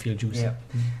and didn't feel juicy. Yeah.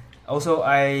 Also,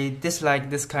 I dislike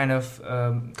this kind of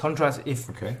contrast if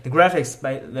okay? the graphics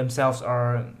by themselves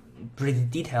are pretty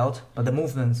detailed, but the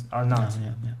movements are not.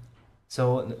 Yeah. So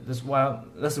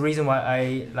that's the reason why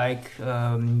I like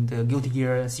the Guilty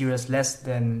Gear series less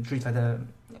than Street Fighter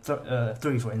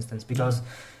 3, for instance, because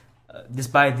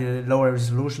despite the lower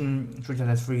resolution, Street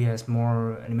Fighter 3 has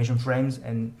more animation frames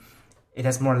and it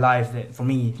has more life for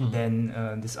me than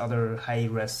this other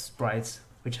high-res sprites,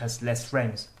 which has less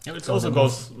frames. Yeah, it So also the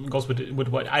goes with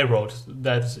what I wrote,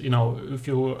 that if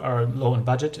you are low on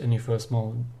budget and if you're a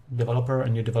small developer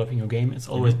and you're developing your game, it's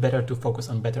always better to focus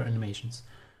on better animations.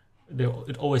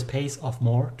 It always pays off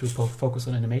more to focus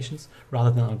on animations rather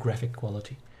than on graphic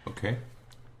quality. Okay.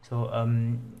 So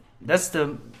that's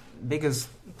the biggest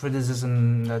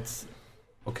criticism that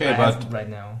Okay, I but have right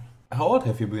now. how old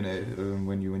have you been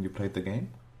when you played the game?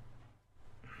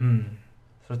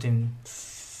 13,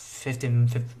 15,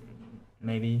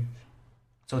 maybe.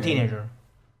 So Okay. teenager.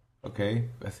 Okay,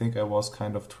 I think I was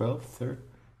kind of 12,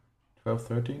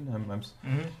 13.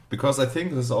 Mm-hmm. Because I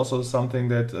think this is also something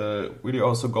that really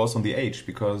also goes on the age.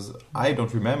 Because I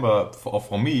don't remember,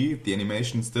 for me, the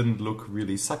animations didn't look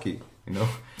really sucky. You know,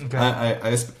 Okay.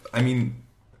 I mean,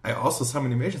 I also some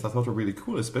animations I thought were really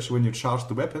cool, especially when you charge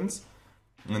the weapons,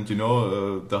 and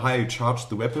the higher you charge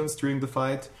the weapons during the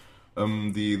fight,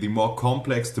 the more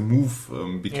complex the move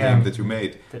became that you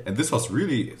made. And this was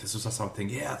something,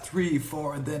 3,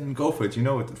 4, and then go for it. You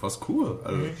know, it was cool.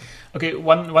 Okay,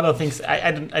 one of the things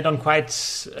I don't quite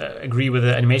agree with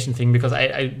the animation thing, because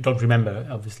I don't remember.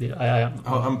 Obviously,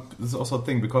 This is also a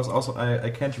thing, because also I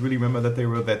can't really remember that they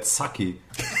were that sucky.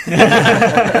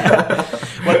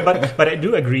 but I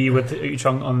do agree with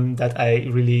Yuchong on that. I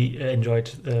really enjoyed.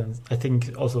 I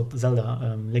think also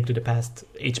Zelda Link to the Past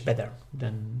aged better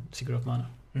than Secret of Mana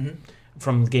Mm-hmm.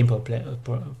 from the gameplay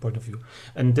point of view.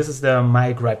 And this is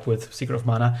my gripe with Secret of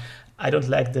Mana. I don't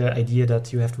like the idea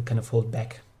that you have to kind of hold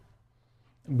back.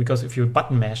 Because if you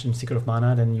button mash in Secret of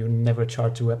Mana, then you never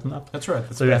charge your weapon up. That's right.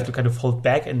 So you have to kind of hold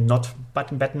back and not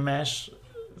button mash.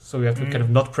 So you have to kind of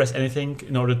not press anything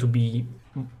in order to be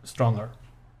stronger.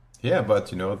 Yeah,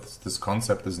 but this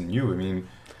concept isn't new. I mean,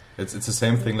 it's the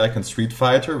same thing like in Street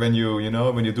Fighter when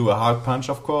you do a hard punch.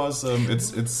 Of course,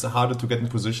 it's harder to get in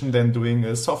position than doing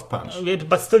a soft punch.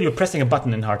 But still, you're pressing a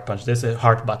button in hard punch. There's a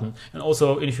hard button, and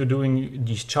also if you're doing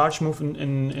this charge move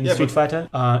in Street Fighter,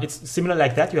 it's similar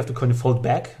like that. You have to kind of hold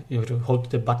back. You have to hold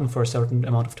the button for a certain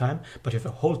amount of time. But if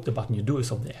you hold the button, you do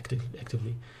something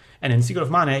actively. And in Secret of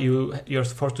Mana, you're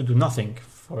forced to do nothing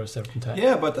for a certain time.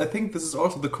 Yeah, but I think this is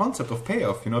also the concept of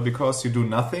payoff, because you do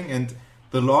nothing, and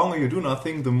the longer you do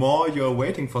nothing, the more you're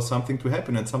waiting for something to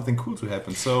happen and something cool to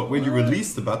happen. So when you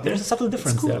release the button, there's a subtle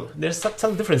difference it's cool. there. There's a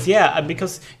subtle difference,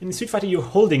 because in Street Fighter you're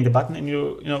holding the button, and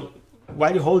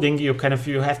while you're holding, you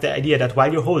have the idea that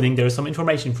while you're holding, there is some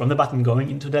information from the button going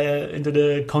into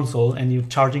the console, and you're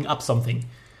charging up something.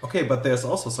 Okay, but there's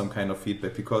also some kind of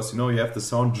feedback, because you have the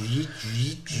sound.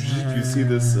 You see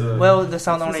this. Well, the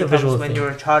sound It's only a visual comes when thing.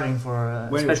 you're charging for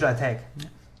a special attack.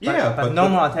 But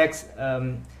normal attacks,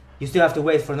 you still have to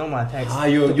wait for normal attacks.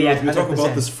 You to be at talk 100%.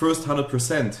 about this first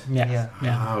 100%. Yeah.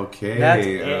 Okay.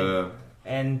 That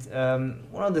and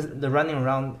one of the running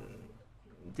around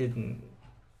didn't.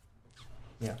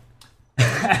 Yeah.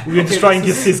 We're destroying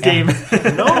his game.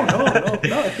 No.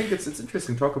 I think it's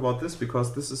interesting to talk about this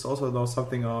because this is also now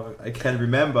something I can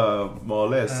remember more or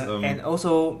less. And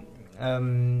also,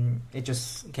 it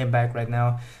just came back right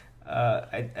now.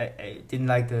 I didn't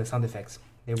like the sound effects.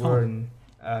 They weren't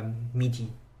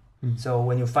meaty. So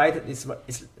when you fight, it's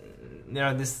there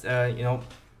are this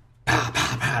pa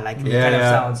pa pa like kind of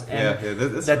sounds. And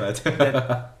that's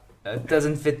right. that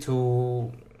doesn't fit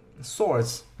to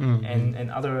swords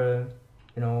and other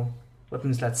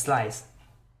weapons that slice.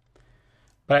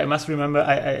 But I must remember,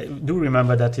 I do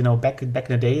remember that back in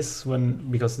the days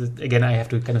because again I have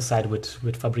to kind of side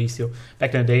with Fabrizio.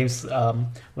 Back in the days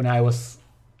when I was,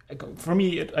 for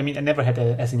me, I mean I never had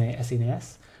a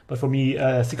SNES, but for me,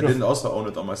 I didn't also own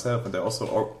it on myself, and I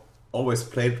also always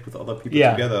played with other people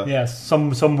together. Yeah,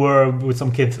 some were with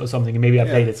some kids or something. Maybe I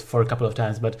played it for a couple of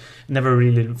times, but never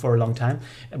really for a long time.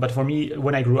 But for me,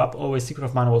 when I grew up, always Secret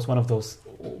of Mana was one of those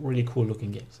really cool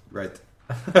looking games. Right.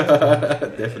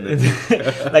 Definitely.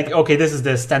 Like, okay, this is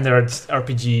the standard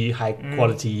RPG high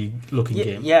quality looking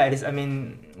game. Yeah, it is. I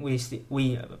mean, my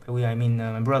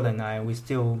brother and I, we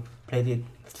still played it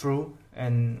through,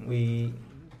 and we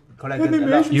collected a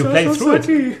lot. You played through it?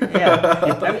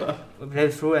 Yeah. We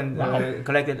played through and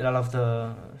collected a lot of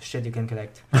the shit you can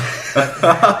collect.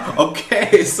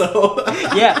 Okay, so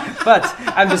yeah, but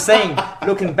I'm just saying,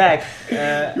 looking back,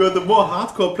 you're the more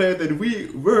hardcore player than we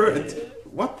were. And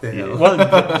what the hell? Well,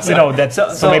 that's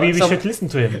so maybe we should listen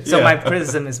to him. So my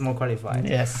criticism is more qualified.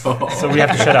 Yes. So we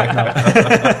have to shut up now.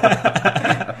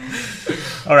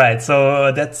 All right.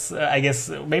 So that's I guess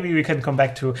maybe we can come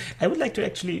back to. I would like to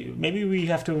actually. Maybe we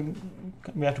have to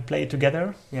play it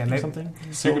together. Yeah, maybe something.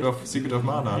 Secret of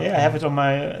Mana. Yeah, I have it on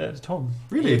my at home.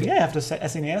 Really? Yeah, I have the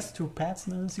SNES, 2 pads,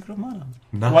 and Secret of Mana.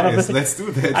 Nice. Let's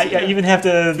do that. I even have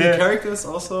the characters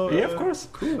also. Yeah, of course.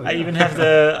 Cool. I even have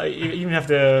the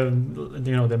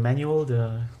the manual,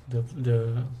 the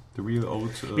real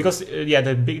old because the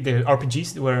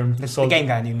RPGs were sold. The game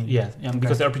guide, you mean? Yeah,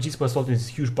 because the RPGs were sold in these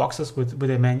huge boxes with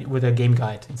a game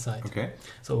guide inside. Okay.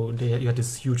 So you had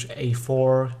this huge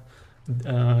A4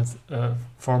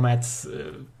 formats,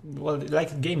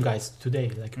 like game guides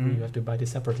today. Like you have to buy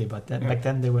this separately, but back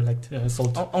then they were like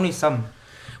sold. Only some.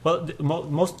 Well,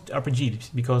 most RPGs,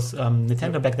 because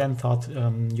Nintendo back then thought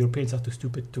Europeans are too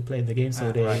stupid to play the game,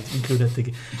 so they included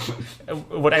the.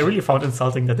 What I really found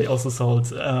insulting that they also sold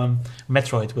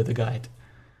Metroid with a guide.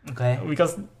 Okay.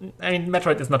 Because I mean,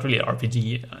 Metroid is not really an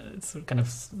RPG. It's kind of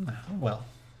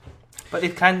But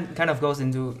it kind of goes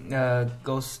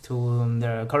to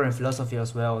their current philosophy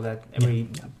as well, that every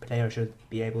player should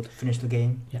be able to finish the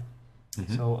game. Yeah.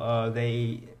 Mm-hmm. So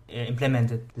they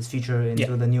implemented this feature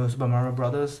into the new Super Mario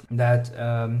Brothers, that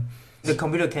the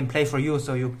computer can play for you,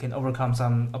 so you can overcome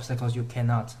some obstacles you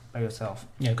cannot by yourself.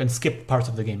 Yeah, you can skip parts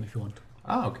of the game if you want.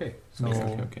 Ah, okay. So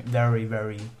very,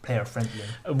 very player friendly.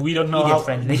 We don't know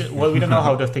we don't know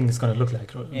how the thing is going to look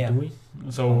like, do we?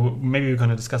 So maybe we're going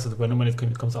to discuss it when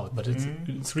it comes out. But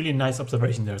it's really nice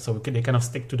observation there. So they kind of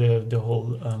stick to the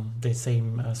whole the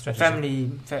same strategy.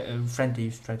 Family friendly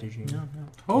strategy. Yeah.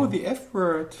 Oh, the F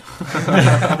word.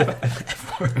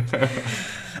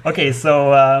 Okay,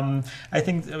 so I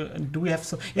think do we have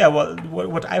some? Yeah. Well,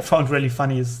 what I found really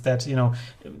funny is that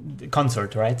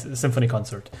concert, right? Symphony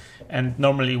concert. And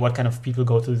normally, what kind of people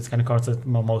go to this kind of concert?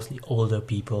 Mostly older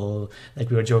people. Like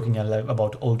we were joking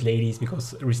about old ladies,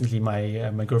 because recently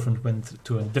my girlfriend went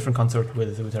to a different concert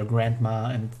with her grandma,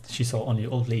 and she saw only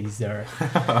old ladies there.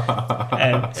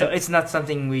 And so it's not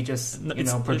something we just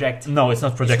project. No, it's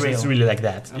not projected. It's really like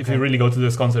that. Okay. If you really go to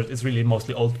this concert, it's really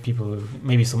mostly old people.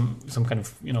 Maybe some kind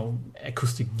of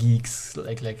acoustic geeks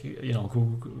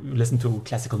who listen to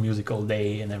classical music all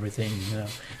day and everything.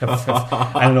 Have,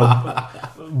 I don't know.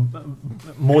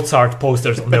 Mozart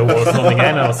posters on their walls,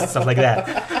 something, stuff like that.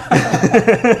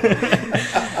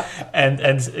 and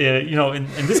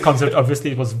in this concert, obviously,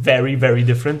 it was very, very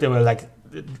different. There were like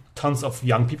tons of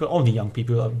young people, only young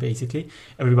people, basically.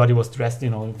 Everybody was dressed,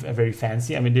 very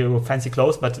fancy. I mean, they were fancy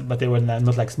clothes, but they were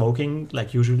not like smoking,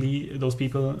 like usually those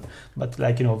people, but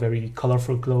like very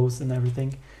colorful clothes and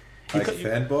everything. Like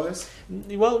fanboys?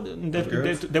 Well,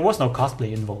 there was no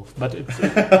cosplay involved, but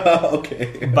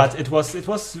okay. But it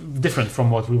was different from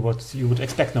what you would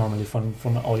expect normally from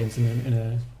an audience in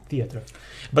a theater.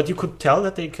 But you could tell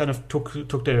that they kind of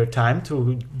took their time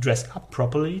to dress up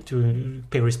properly, to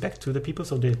pay respect to the people,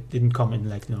 so they didn't come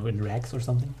in in rags or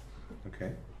something.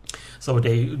 Okay. so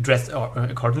they dressed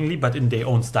accordingly, but in their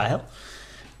own style.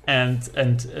 And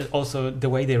also the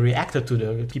way they reacted to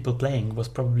the people playing was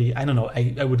probably, I don't know,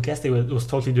 I would guess it was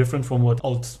totally different from what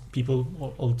old people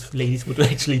or old ladies would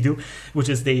actually do, which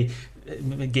is they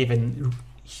gave a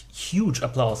huge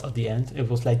applause at the end. It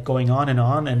was like going on,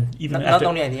 and even not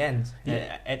only at the end,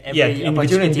 at every in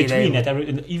opportunity between,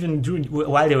 even during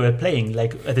while they were playing,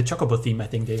 like at the Chocobo theme, I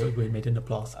think they made an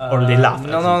applause or they laughed.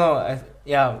 No.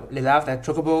 They laughed at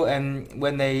Chocobo, and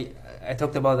when I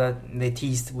talked about that they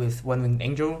teased with One Winged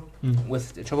Angel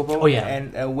with the Chocobo. Oh yeah,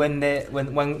 and when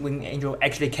One Winged Angel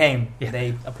actually came,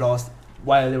 they applauded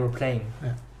while they were playing.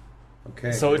 Yeah.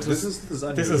 Okay, so this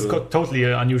is totally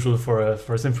unusual for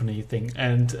a symphony thing,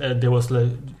 and there was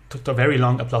a very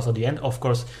long applause at the end. Of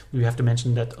course, we have to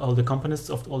mention that all the components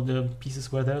of all the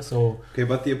pieces were there. So okay,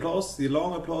 but the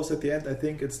long applause at the end, I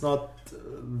think it's not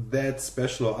that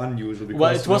special or unusual. Because,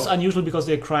 well, it was unusual because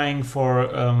they're crying for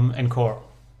encore.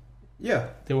 Yeah,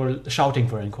 they were shouting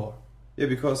for encore. Yeah,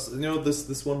 because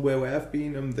this one where I've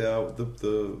been, I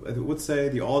would say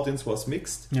the audience was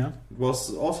mixed. Yeah, it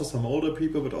was also some older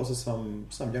people, but also some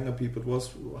younger people. It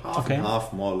was half and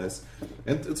half, more or less,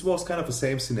 and it was kind of the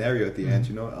same scenario at the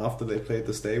end. After they played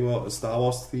the Star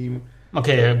Wars theme.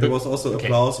 Okay, there was also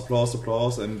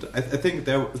applause, and I think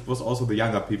there was also the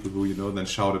younger people who then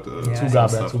shouted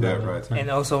stuff. Right. And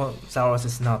also, Star Wars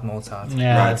is not Mozart.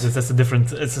 Yeah, right. That's a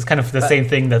different. It's kind of the same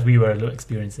thing that we were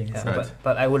experiencing. Yeah, so.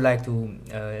 But I would like to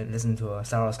listen to a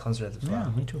Star Wars concert as well.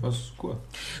 Yeah, me too. That was cool.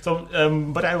 So,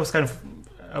 but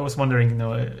I was wondering,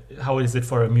 how is it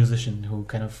for a musician who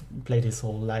kind of played his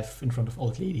whole life in front of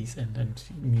old ladies and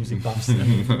music buffs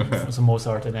and some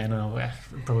Mozart, and I don't know,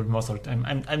 probably Mozart.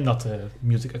 I'm not a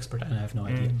music expert, and I have no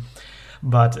idea.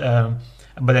 But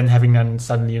then having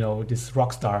suddenly this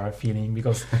rock star feeling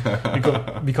because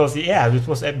it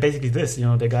was basically this.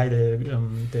 The guy,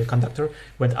 the conductor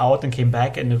went out and came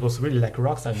back, and it was really like a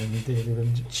rock star. And they were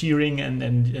cheering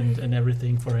and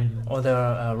everything for him. Or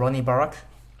the Ronnie Barak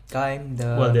guy, the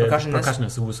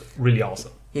percussionist who was really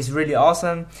awesome. He's really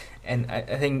awesome, and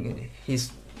I think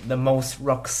he's the most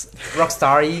rock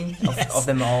starry of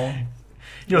them all.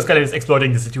 He was kind of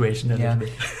exploiting the situation a little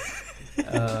bit.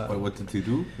 What did he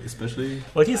do, especially?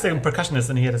 Well, he's a percussionist,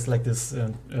 and he had this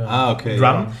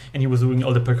drum, and he was doing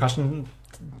all the percussion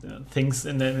things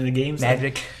in the games.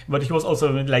 Magic. But he was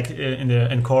also in the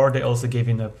encore. They also gave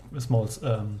him a small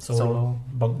solo.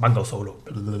 Bango solo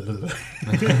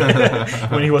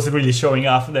when he was really showing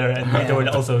off there, and they were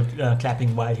also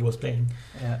clapping while he was playing.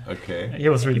 Yeah. Okay. He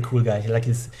was a really cool guy. He like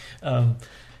his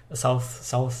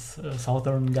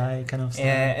southern guy kind of stuff.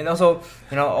 Yeah, and also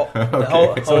the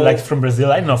whole like from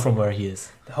Brazil. I don't know from where he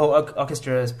is. The whole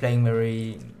orchestra is playing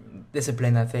very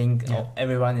disciplined. I think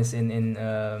everyone is in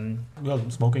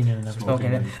smoking and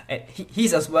smoking. And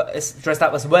he's as well is dressed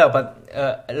up as well, but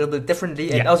a little bit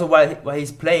differently. And also while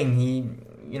he's playing, he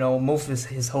moves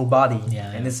his whole body,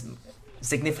 and it's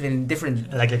significantly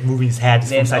different. Like moving his head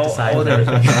from side to side.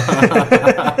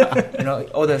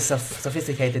 All the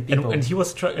sophisticated people. And he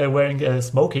was wearing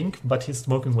smoking, but his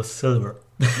smoking was silver.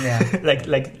 Yeah, like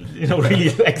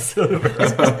really like silver.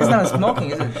 It's not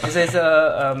smoking, is it? It's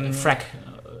a frack.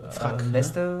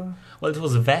 Leicester? Well, it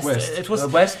was a vest. West. It was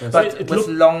West, but it with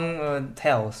long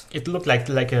tails. It looked like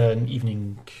an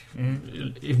evening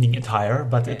attire,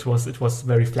 but it was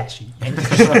very flashy and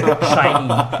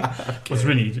shiny. It was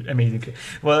really amazing.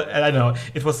 Well, I don't know.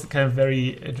 It was kind of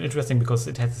very interesting because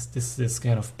it had this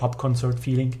kind of pop concert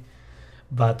feeling,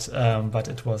 but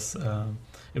it was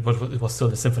still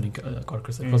the symphony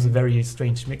orchestra. It was a very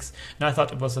strange mix, and I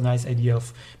thought it was a nice idea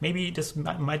of maybe this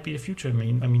might be the future. I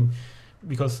mean.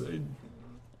 Because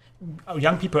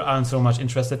young people aren't so much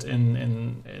interested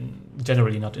in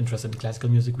generally not interested in classical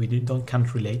music. We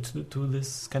can't relate to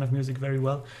this kind of music very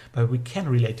well, but we can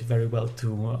relate very well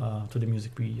to the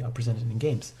music we are presented in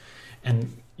games.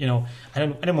 And I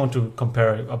don't want to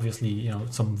compare obviously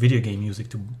some video game music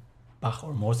to Bach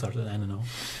or Mozart, I don't know,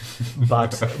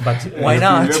 but why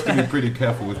not? You have to be pretty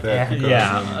careful with that.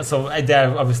 Yeah. So there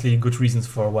are obviously good reasons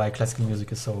for why classical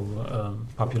music is so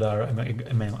popular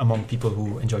among people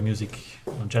who enjoy music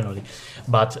generally,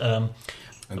 but and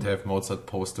they have Mozart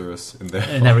posters in there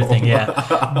and everything. Yeah,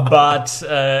 but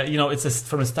it's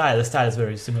from the style. The style is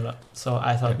very similar. So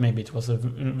I thought maybe it was a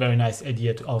very nice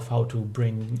idea of how to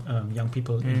bring young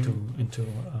people into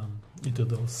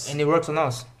those. And it works on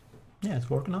us. Yeah,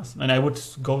 it's working us, and I would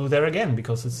go there again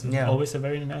because it's always a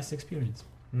very nice experience.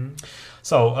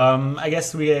 So I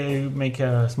guess we make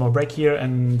a small break here,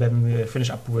 and then we finish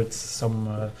up with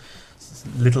some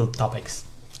little topics.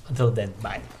 Until then,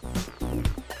 bye.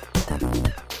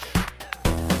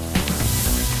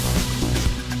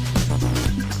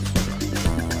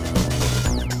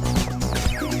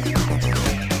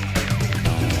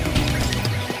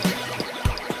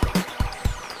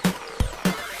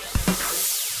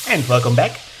 And welcome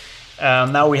back.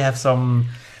 Now we have some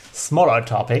smaller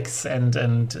topics, and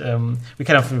we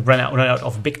kind of run out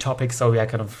of big topics. So we are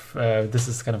kind of this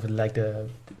is kind of like the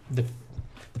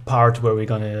part where we're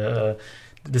gonna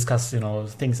discuss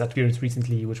things that we experienced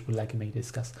recently, which we'd like to maybe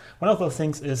discuss. One of those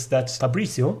things is that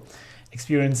Fabrizio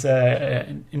experienced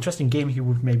an interesting game he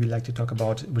would maybe like to talk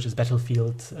about, which is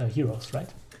Battlefield Heroes, right?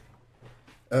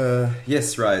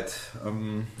 Yes, right.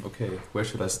 Okay, where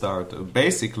should I start?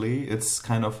 Basically, it's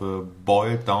kind of a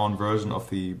boiled down version of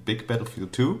the big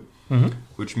Battlefield 2,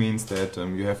 which means that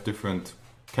you have different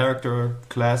character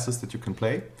classes that you can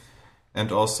play,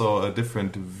 and also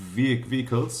different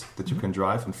vehicles that you can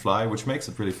drive and fly, which makes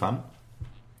it really fun.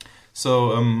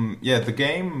 So, the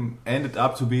game ended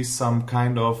up to be some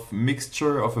kind of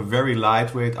mixture of a very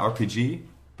lightweight RPG,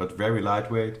 but very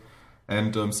lightweight,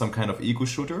 and some kind of ego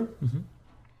shooter.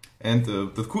 And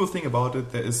the cool thing about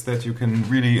it is that you can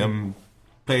really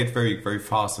play it very, very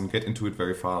fast and get into it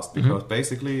very fast, because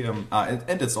basically,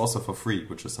 and it's also for free,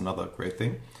 which is another great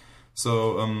thing.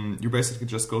 So you basically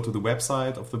just go to the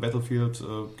website of the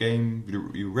Battlefield game,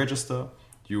 you register,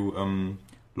 you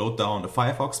load down a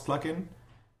Firefox plugin,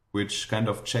 which kind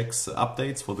of checks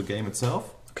updates for the game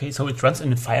itself. Okay, so it runs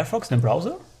in Firefox in the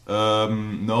browser?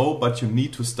 No, but you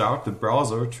need to start the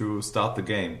browser to start the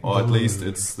game, or at least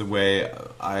it's the way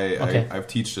I've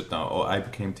teached it now, or I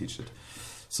became teach it.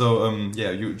 So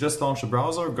you just launch a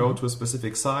browser, go to a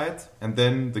specific site, and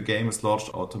then the game is launched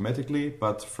automatically,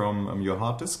 but from your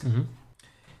hard disk.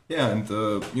 Yeah, and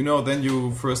then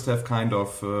you first have kind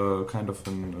of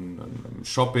an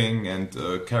shopping and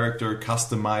character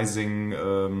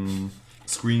customizing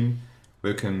screen.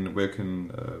 Where you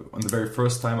can on the very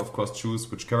first time, of course,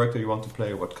 choose which character you want to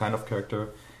play, what kind of character,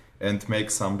 and make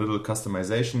some little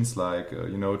customizations, like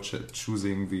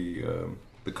choosing the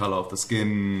color of the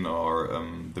skin or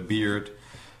the beard.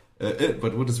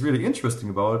 But what is really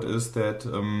interesting about it is that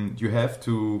you have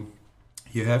to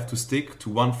stick to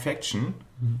one faction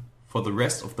for the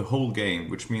rest of the whole game,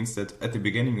 which means that at the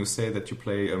beginning you say that you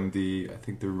play the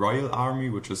Royal Army,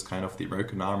 which is kind of the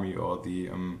American Army, or the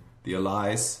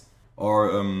Allies.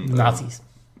 Or Nazis.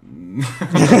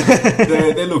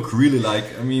 they look really like.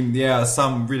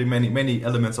 Some really many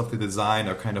elements of the design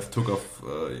are kind of took off.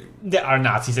 There are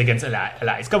Nazis against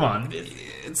allies. Come on,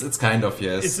 it's kind of,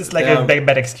 yes. It's just like a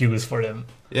bad excuse for them.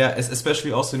 Yeah,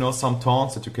 especially also some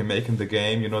taunts that you can make in the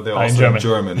game. They're also in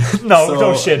German.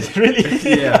 No shit, really?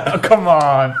 Yeah. Oh, come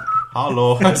on.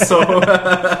 Hello. So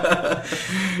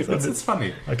it's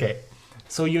funny. Okay.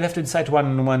 So you have to decide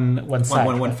one side.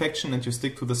 One faction, and you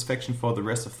stick to this faction for the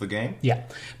rest of the game. Yeah,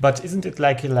 but isn't it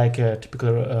like a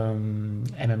typical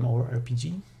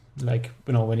MMORPG? Like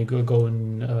when you go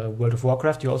in World of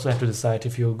Warcraft, you also have to decide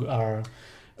if you are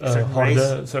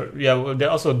Horde. So there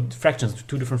are also factions,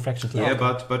 two different factions. Yeah,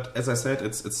 but as I said,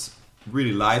 it's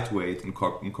really lightweight in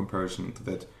comparison to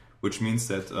that, which means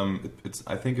that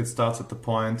I think it starts at the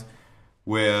point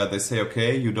where they say,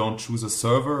 okay, you don't choose a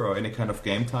server or any kind of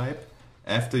game type.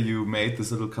 After you made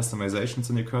these little customizations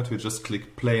in your character, you just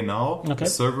click play now. Okay. The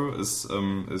server is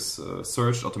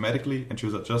searched automatically, and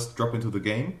you just drop into the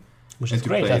game. Which is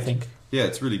great, I think. Yeah,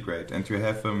 it's really great. And you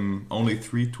have only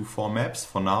 3 to 4 maps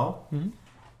for now.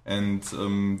 And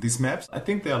these maps, I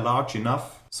think they are large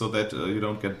enough so that you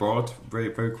don't get bored very,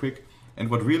 very quick. And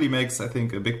what really makes, I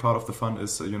think, a big part of the fun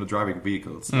is driving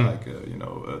vehicles, like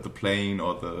the plane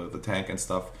or the tank and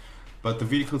stuff. But the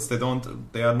vehicles, they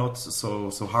are not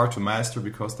so hard to master,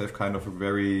 because they have kind of a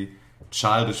very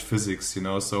childish physics,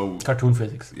 so cartoon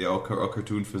physics. Yeah, or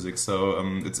cartoon physics. So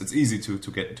it's easy to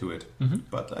get into it.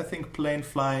 But I think plane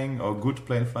flying or good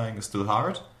plane flying is still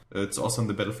hard. It's also in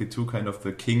the Battlefield 2 kind of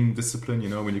the king discipline,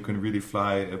 when you can really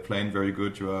fly a plane very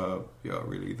good, you are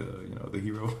really the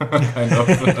hero kind of.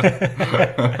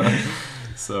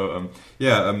 So you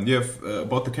have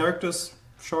about the characters.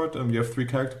 Short, you have 3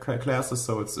 character classes,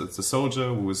 so it's a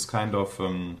soldier who is kind of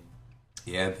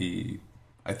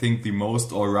I think the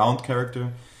most all-round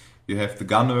character. You have the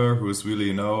gunner, who is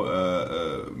really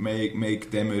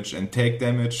make damage and take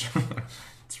damage.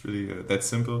 It's really that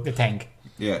simple. The tank.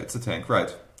 Yeah, it's a tank,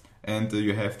 right? And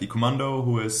you have the commando,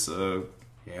 who is the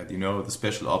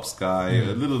special ops guy,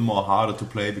 a little more harder to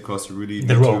play, because you really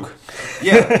the rogue.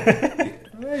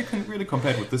 You can really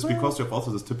compare it with this, because you have also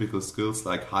these typical skills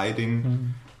like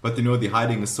hiding. But the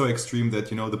hiding is so extreme that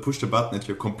the push the button and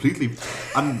you're completely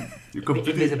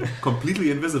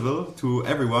invisible to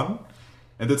everyone.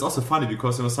 And it's also funny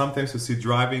because sometimes you see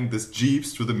driving these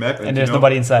jeeps through the map and there's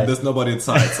nobody inside. There's nobody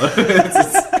inside, so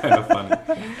it's kind of funny.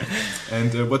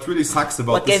 And what really sucks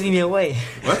about what gave me away?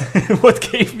 What? What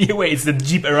gave me away? It's the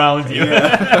jeep around you.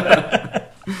 Yeah.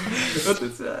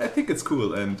 But I think it's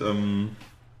cool, and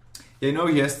you know,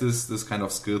 he has this kind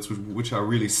of skills which are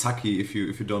really sucky if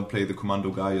you don't play the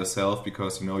commando guy yourself,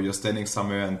 because you know you're standing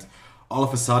somewhere and all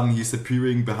of a sudden he's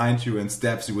appearing behind you and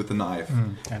stabs you with a knife.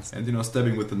 And you know,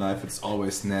 stabbing with the knife, it's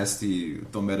always nasty,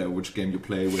 no matter which game you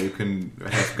play where you can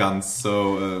have guns.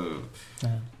 So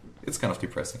it's kind of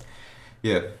depressing.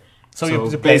 Yeah.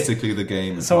 So basically the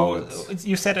game. So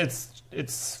you said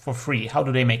it's for free. How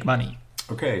do they make money?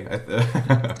 Okay.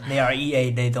 They are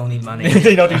EA. They don't need money.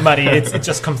 They don't need money. It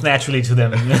just comes naturally to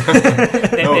them.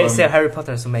 They sell Harry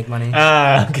Potter to make money.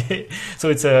 Okay. So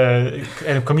it's a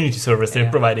community service they're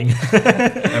providing.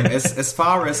 As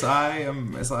far as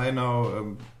I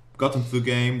know, got into the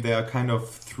game, there are kind of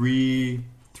three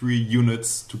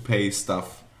units to pay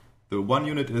stuff. The one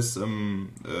unit is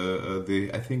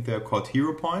I think they are called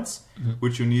hero points,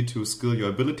 which you need to skill your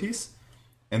abilities.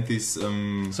 And these.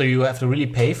 So you have to really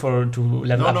pay to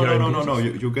level up your abilities? No.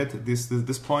 You get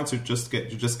this points. You just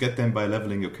get them by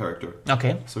leveling your character.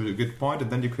 Okay. So you get point,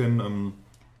 and then you can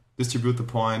distribute the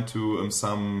point to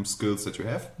some skills that you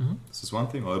have. This is one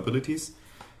thing, or abilities.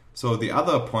 So the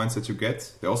other points that you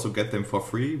get, they also get them for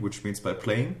free, which means by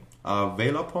playing, are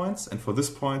Valor points. And for these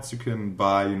points, you can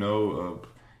buy,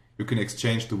 you can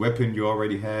exchange the weapon you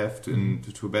already have to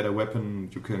a better weapon.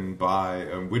 You can buy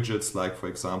widgets like, for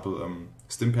example,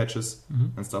 stim patches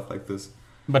and stuff like this.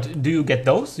 But do you get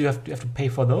those? You have to pay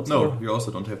for those? No, or? you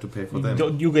also don't have to pay for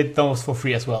them. You get those for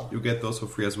free as well? You get those for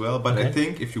free as well. But I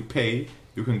think if you pay,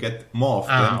 you can get more of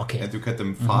them. Okay. And you get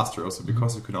them faster also,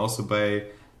 because you can also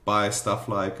buy stuff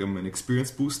like an experience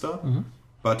booster.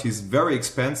 But he's very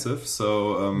expensive,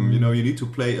 so you need to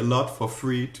play a lot for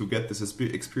free to get this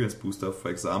experience booster, for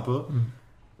example.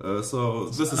 So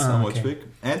this is somewhat trick.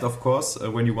 And of course,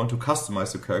 when you want to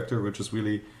customize your character, which is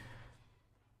really,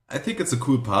 I think it's a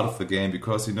cool part of the game,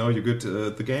 because you get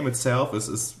the game itself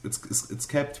it's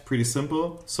kept pretty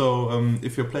simple. So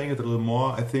if you're playing it a little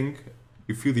more, I think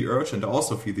you feel the urge, and I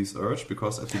also feel this urge,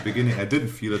 because at the beginning I didn't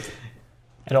feel it.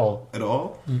 At all.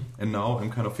 And now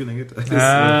I'm kind of feeling it. It works.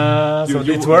 Yeah, the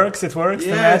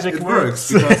magic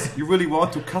works because you really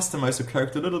want to customize your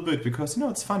character a little bit, because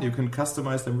it's fun. You can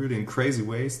customize them really in crazy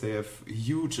ways. They have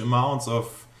huge amounts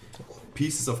of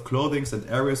pieces of clothing and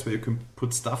areas where you can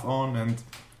put stuff on, and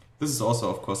this is also,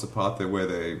 of course, a part there where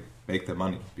they make their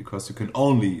money, because you can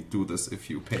only do this if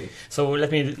you pay. So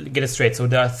let me get it straight. So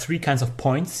there are 3 kinds of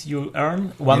points you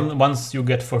earn. Once you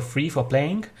get for free for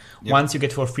playing. Yep. Once you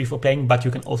get for free for playing, but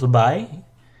you can also buy.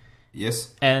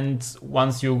 Yes. And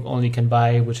once you only can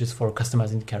buy, which is for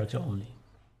customizing the character only.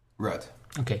 Right.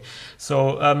 Okay.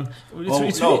 So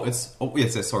it's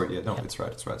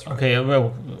right.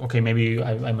 Okay. Maybe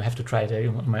I have to try it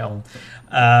on my own.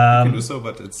 You can do so,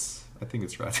 but I think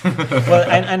it's right. Well,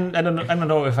 and I don't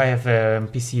know if I have a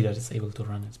PC that is able to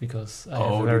run it, because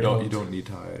you don't need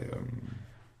high.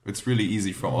 It's really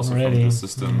easy from the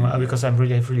system. Because I have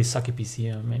really sucky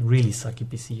PC. I mean, really sucky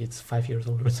PC. It's 5 years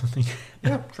old or something.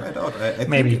 Yeah, try it out.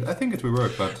 I think it will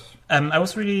work, but I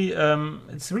was really.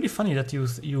 It's really funny that you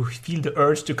feel the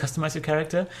urge to customize your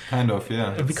character. Kind of,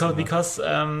 yeah. Because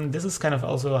this is kind of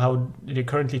also how they're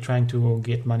currently trying to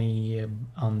get money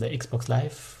on the Xbox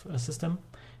Live system.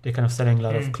 They're kind of selling a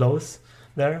lot of clothes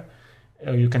there.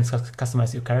 You can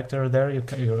customize your character there,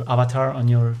 your avatar on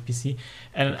your PC,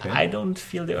 and I don't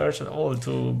feel the urge at all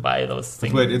to buy those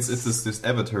things. Wait, it's this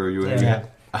avatar you have. Yeah.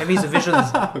 Maybe it's a visual.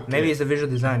 Maybe it's a visual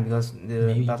design, because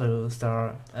the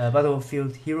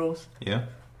Battlefield Heroes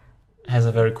has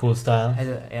a very cool style.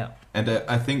 And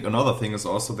I think another thing is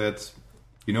also that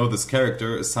this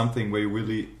character is something where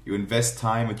you invest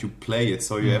time and you play it,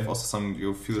 so you have also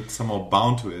you feel somehow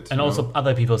bound to it. And also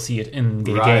other people see it in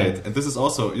the game. Right, and this is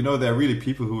also, there are really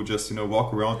people who just,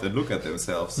 walk around and look at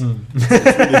themselves. Or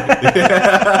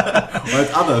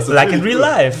at others. Like really in real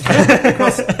life.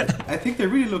 Because I think they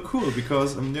really look cool,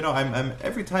 because, I'm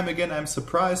every time again I'm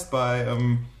surprised by,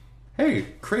 hey,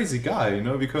 crazy guy,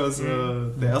 because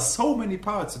there are so many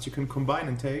parts that you can combine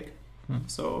and take.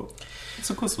 So it's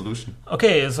a cool solution.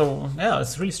 Okay, so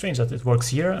it's really strange that it works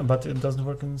here, but it doesn't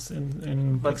work in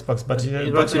Xbox. But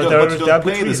you don't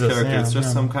play this character. It's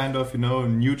just some kind of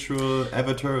neutral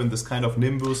avatar in this kind of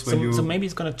nimbus. So maybe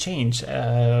it's gonna change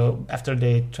after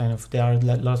there are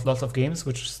lots of games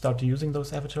which start using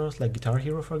those avatars, like Guitar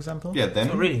Hero, for example. Yeah, then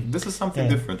this is something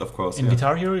different, of course. In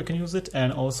Guitar Hero you can use it,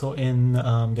 and also in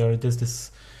there's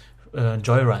this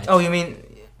Joyride. Oh, you mean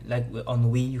like on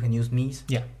Wii you can use Mii's?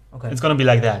 Yeah. Okay. It's gonna be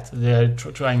like that. They're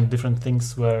trying different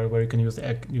things where you can use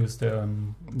the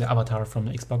avatar from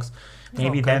the Xbox.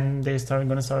 Maybe then they're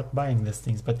gonna start buying these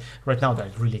things. But right now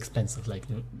they're really expensive. Like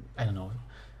I don't know,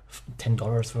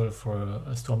 $10 for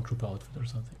a Stormtrooper outfit or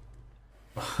something.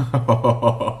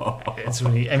 It's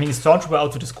really. I mean, Stormtrooper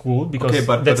outfit is cool because Okay,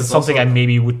 but that's it's something also- I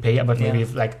maybe would pay, but maybe Yeah.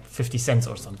 like 50 cents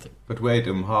or something. But wait,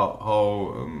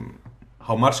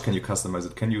 how much can you customize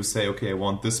it? Can you say, okay, I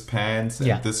want this pants and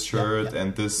Yeah. this shirt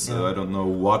and this Yeah. I don't know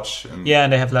watch and Yeah,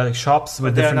 and they have like shops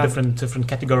with But they're different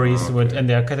categories, Oh, with, okay. and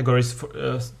there are categories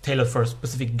tailored for a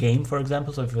specific game. For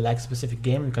example, so if you like a specific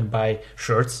game, you can buy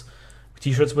shirts,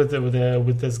 T-shirts with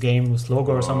this game with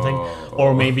logo or something,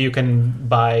 or maybe you can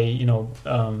buy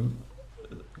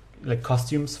like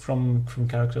costumes from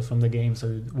characters from the game, so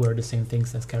you wear the same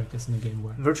things as characters in the game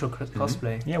wear. Virtual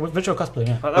cosplay. Yeah, with virtual cosplay.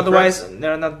 Yeah. But otherwise,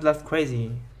 they're not that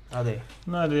crazy, are they?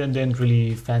 No, they didn't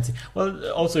really fancy. Well,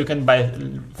 also you can buy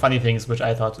funny things, which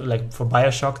I thought, like for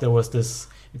BioShock, there was this.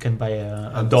 You can buy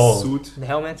a doll. suit. The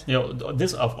helmet?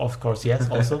 This of course, yes,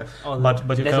 also. Oh,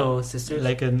 But you Lego can sisters?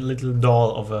 like a little doll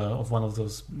of one of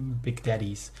those big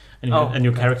daddies, and, Oh, and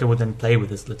your okay. character would then play with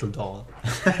this little doll.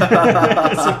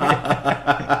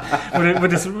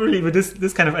 with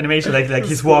this kind of animation, like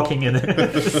he's walking in.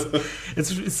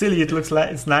 It's silly. It looks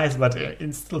like it's nice, but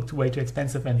it's still way too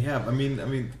expensive, and Yeah, I mean,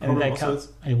 and problem I also can't. is-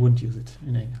 I wouldn't use it.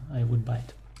 I wouldn't buy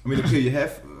it. I mean, okay, you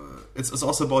have. It's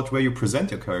also about where you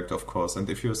present your character, of course. And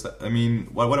if you, I mean,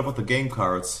 what about the game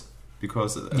cards?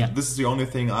 Because Yeah. this is the only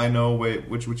thing I know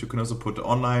which you can also put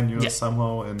online, Yeah.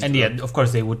 somehow. And yeah, of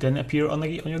course they would then appear on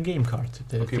your game card.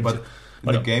 The Okay, things but you- in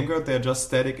but- the game card they're just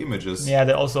static images. yeah,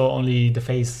 they're also only the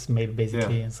face, maybe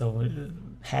basically, Yeah. and so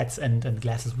hats and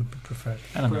glasses would be preferred.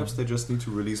 I don't Perhaps know. they just need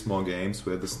to release more games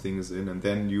where this thing is in, and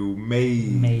then you may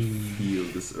feel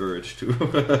this urge to.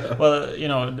 Well,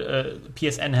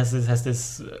 PSN has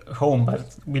this home,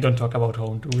 but we don't talk about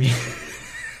home, do we?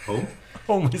 Home?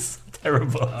 Home is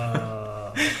terrible.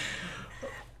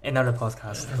 Another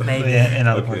podcast, maybe. Yeah,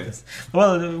 another Okay. podcast.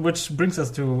 Well, which brings us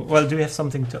to, well, do you have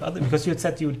something to other? Because you had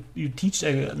said you teach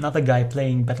another guy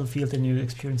playing Battlefield and you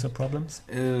experience some problems.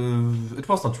 It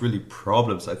was not really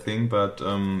problems, I think, but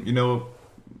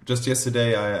just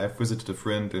yesterday I visited a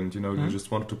friend, and we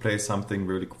just wanted to play something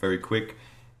really very quick,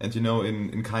 and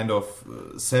in kind of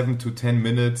 7 to 10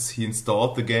 minutes he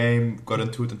installed the game, got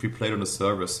into it, and we played on the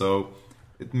server. So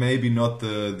it may be not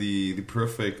the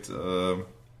perfect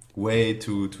way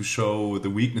to show the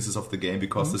weaknesses of the game,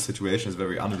 because the situation is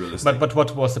very unrealistic. But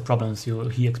what was the problems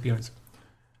he experienced?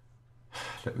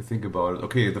 Let me think about it.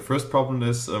 Okay, the first problem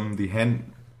is the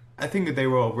hand. I think they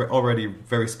were already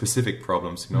very specific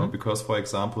problems, because, for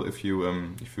example, if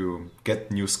you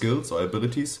get new skills or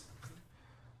abilities,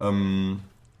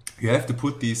 you have to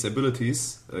put these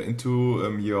abilities into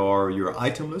your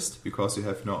item list, because you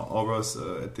have auras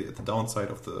at the downside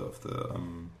of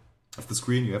the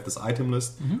screen. You have this item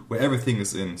list where everything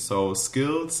is in. So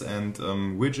skills and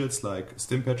widgets like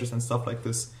stim patches and stuff like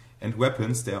this, and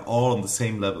weapons, they are all on the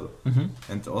same level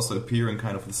and also appear in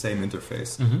kind of the same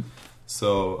interface.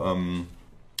 So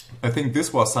I think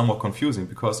this was somewhat confusing,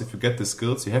 because if you get the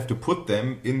skills, you have to put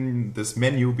them in this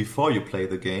menu before you play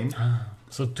the game.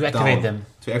 So to activate down, them.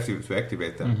 To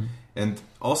activate them. And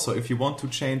also, if you want to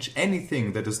change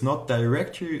anything that is not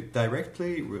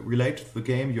directly related to the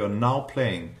game you are now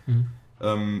playing,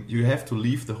 you have to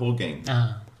leave the whole game.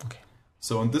 Okay.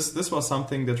 So, and this was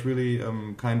something that really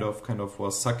kind of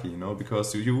was sucky,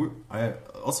 because I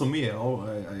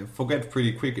forget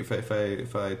pretty quick if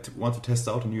I want to test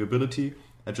out a new ability.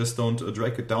 I just don't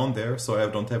drag it down there, so I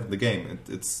don't have it in the game.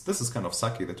 This is kind of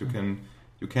sucky that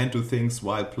you can't do things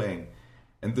while playing.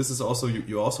 And this is also,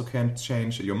 you also can't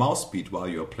change your mouse speed while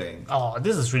you're playing. Oh,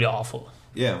 this is really awful.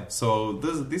 Yeah, so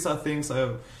these are things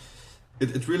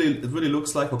it really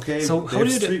looks like, okay, So how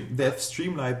they've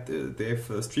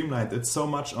streamlined it so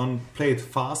much on play it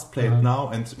fast, play it now,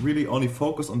 and really only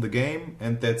focus on the game,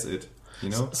 and that's it.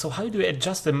 So how do you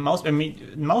adjust the mouse? I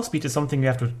mean, mouse speed is something you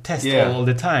have to test Yeah, all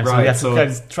the time. So right, you have to so-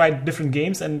 kind of try different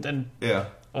games and Yeah,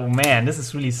 oh man, this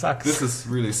is really sucks. this is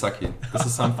really sucky. This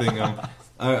is something.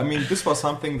 I mean, this was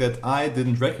something that I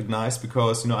didn't recognize,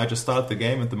 because I just started the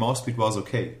game and the mouse speed was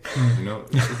okay.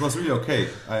 It was really okay.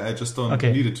 I just don't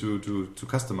needed to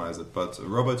customize it. But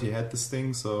Robert, he had this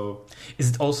thing, so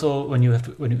Is it also when you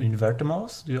invert the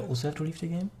mouse? Do you also have to leave the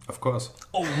game? of course.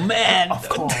 Oh man, Of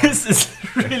course. this is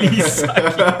really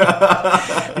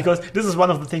sucky. Because this is one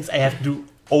of the things I have to do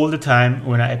all the time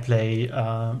when I play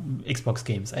Xbox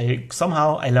games.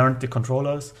 I learned the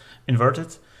controllers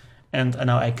inverted, and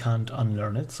now I can't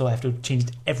unlearn it, so I have to change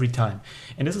it every time.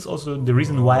 And this is also the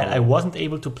reason why I wasn't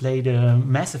able to play the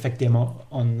Mass Effect demo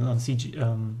on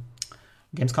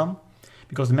Gamescom,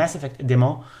 because the Mass Effect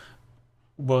demo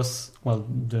was, well,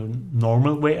 the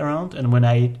normal way around, and when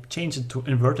I changed it to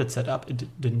inverted setup, it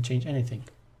didn't change anything.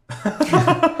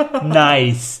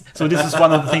 Nice. So this is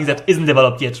one of the things that isn't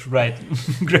developed yet, right?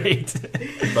 Great.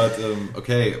 But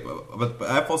okay, but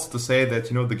I have also to say that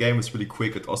the game is really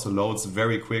quick. It also loads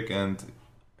very quick, and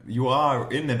you are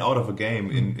in and out of a game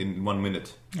in 1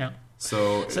 minute. Yeah.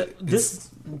 So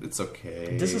it's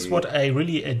okay. This is what I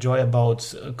really enjoy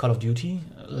about Call of Duty.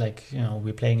 Like,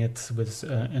 we're playing it with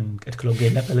at Cologne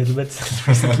Game Lab a little bit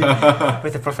recently.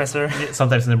 With the professor.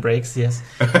 Sometimes in the breaks, yes.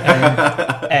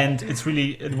 And it's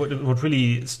really what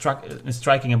really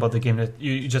striking about the game that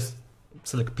you just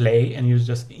select play and you're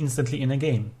just instantly in a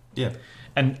game. Yeah.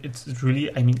 And it's really,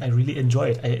 I really enjoy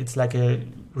it. It's like a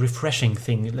refreshing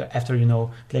thing after,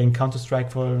 playing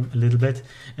Counter-Strike for a little bit,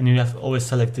 and you have always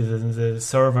selected the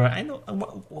server. I know,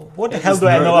 what the hell do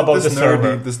I know about the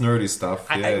server? This nerdy stuff.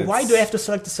 Why do I have to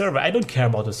select the server? I don't care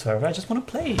about the server. I just want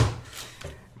to play.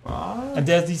 And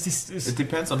there's this it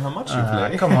depends on how much you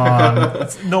play. Come on.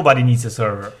 Nobody needs a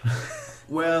server.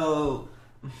 Well,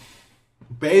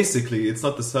 basically, it's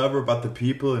not the server, but the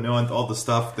people, and all the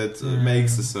stuff that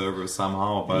makes the server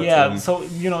somehow. But yeah, so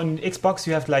in Xbox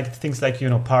you have like things like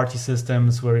party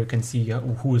systems where you can see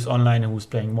who is online and who's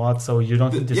playing what. So you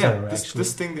don't need the server.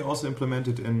 This thing they also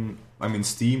implemented in.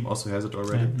 Steam also has it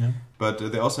already, but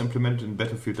they also implemented in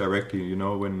Battlefield directly.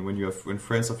 When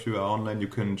friends of you are online, you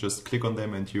can just click on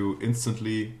them and you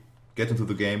instantly get into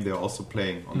the game. They're also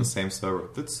playing on the same server.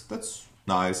 That's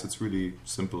nice. It's really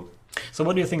simple. So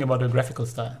what do you think about the graphical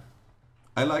style?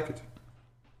 I like it.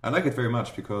 I like it very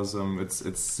much because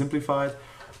it's simplified.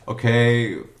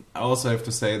 Okay, I also have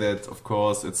to say that, of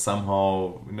course, it's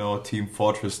somehow, Team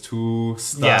Fortress 2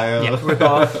 style. Yeah, rip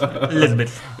off a little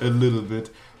bit. A little bit.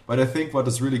 But I think what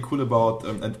is really cool about,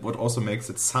 and what also makes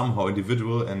it somehow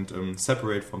individual and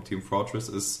separate from Team Fortress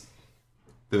is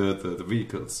the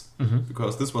vehicles. Mm-hmm.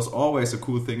 Because this was always a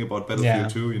cool thing about Battlefield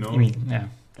 2,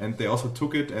 And they also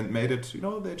took it and made it,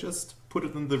 they just put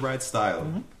it in the right style.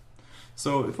 Mm-hmm.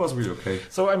 So it was really okay.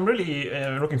 So I'm really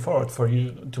looking forward for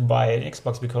you to buy an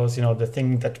Xbox because, the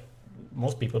thing that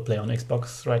most people play on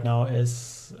Xbox right now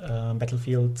is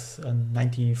Battlefield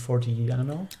 9040, I don't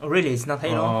know. Oh, really? It's not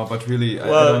Halo? Oh, but really, I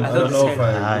don't know if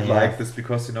I like this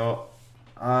because,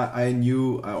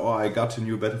 I got to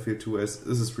new Battlefield 2 as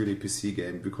this is really a PC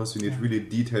game because you need really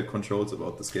detailed controls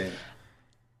about this game.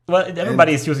 Well,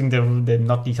 everybody is using the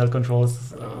not detailed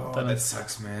controls. That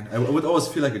sucks, man. I would always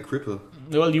feel like a cripple.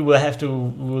 Well, you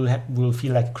will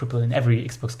feel like a cripple in every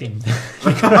Xbox game.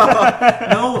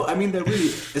 No, they're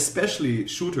really, especially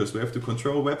shooters where you have to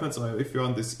control weapons, or if you're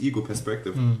on this ego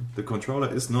perspective, the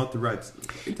controller is not the right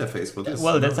interface for this.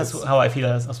 Well, that's how I feel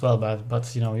as well,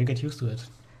 but you get used to it.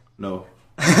 No.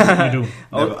 You do.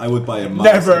 Never, I would buy a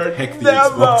mouse and hack the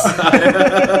Xbox.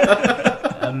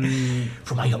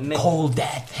 From my cold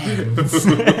dead hands.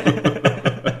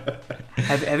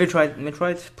 Have you tried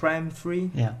Metroid Prime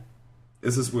 3? Yeah.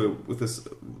 This is with the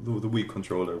Wii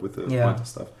controller with the pointer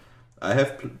stuff. I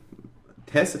have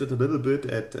tested it a little bit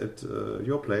at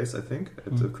your place, I think,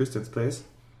 at Christian's place,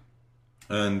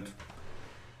 and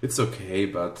it's okay,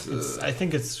 but I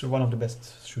think it's one of the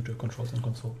best shooter controls on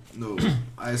console. No,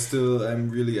 I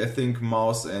think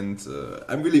mouse and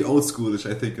I'm really old schoolish.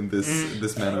 I think in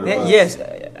this manner. Yes,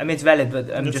 it's valid,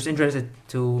 but I'm just interested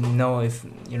to know if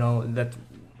that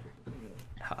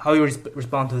how you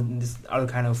respond to this other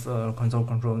kind of console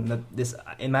control. That this,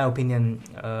 in my opinion,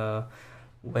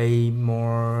 way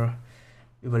more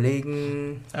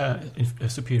überlegen,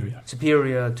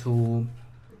 superior to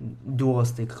dual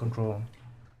stick control.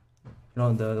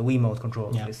 The Wiimote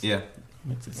control is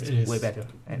way better,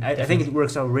 and I think it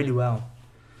works out really well.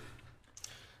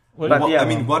 Well,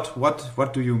 but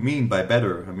what do you mean by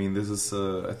better? This is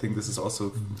I think this is also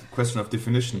a question of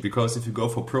definition, because if you go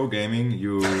for pro gaming,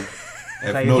 you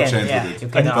have no chance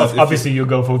with it. Obviously, you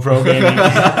go for pro gaming.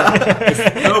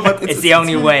 It's the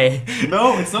only way.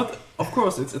 No, it's not. Of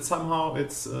course, it's somehow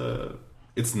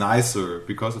it's nicer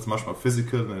because it's much more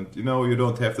physical, and you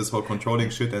don't have this whole controlling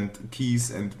shit and keys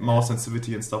and mouse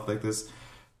sensitivity and stuff like this.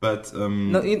 But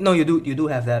no, you do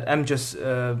have that. I'm just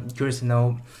curious to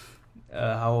know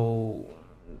how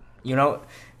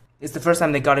it's the first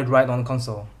time they got it right on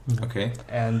console. Okay,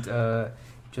 and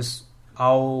just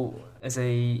how, as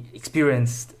a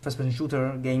experienced first-person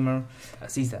shooter gamer,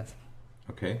 sees that.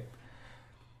 Okay.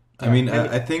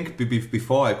 I think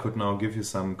before I could now give you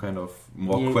some kind of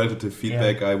more qualitative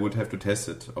feedback, I would have to test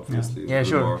it, obviously. Yeah,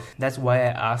 sure. More. That's why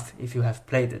I asked if you have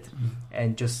played it,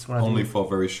 and just wanted only for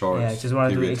very short. Yeah, just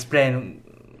wanted to explain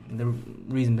the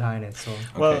reason behind it. So,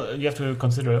 well, you have to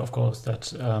consider, of course,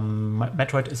 that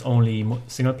Metroid is only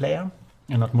single player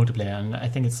and not multiplayer, and I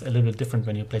think it's a little bit different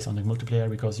when you play something multiplayer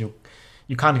because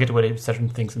you can't get away with certain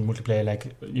things in multiplayer,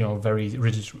 like very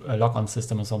rigid lock-on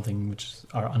system or something, which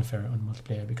are unfair on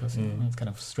multiplayer because it's kind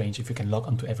of strange if you can lock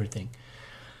onto everything.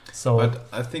 So, but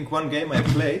I think one game I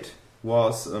played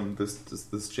was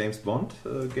this James Bond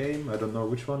game. I don't know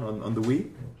which one on the Wii,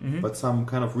 but some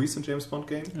kind of recent James Bond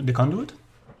game. The Conduit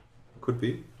could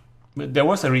be. There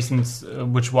was a recent,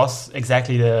 which was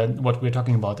exactly what we're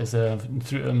talking about, is a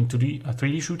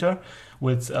 3D shooter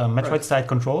with Metroid-style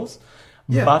controls,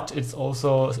 but it's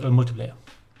also a multiplayer.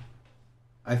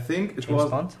 I think it James was.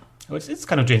 Bond? It's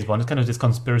kind of James Bond. It's kind of this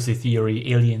conspiracy theory,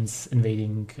 aliens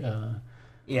invading.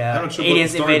 Yeah, I'm not sure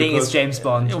aliens about the story invading because- is James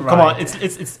Bond. Come right. on,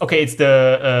 it's okay. It's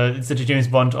the James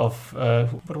Bond of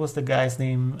what was the guy's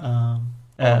name?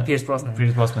 Pierce Brosnan.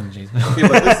 Pierce Brosnan, James Bond. Okay,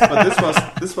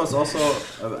 but this was also.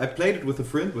 I played it with a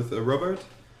friend, with Robert,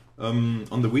 on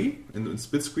the Wii in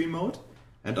split screen mode,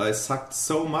 and I sucked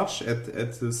so much at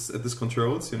this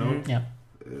controls. Yeah.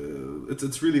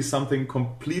 It's really something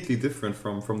completely different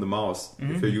from the mouse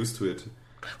if you're used to it.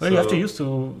 Well, you have to use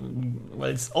to.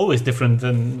 Well, it's always different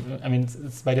than. I mean,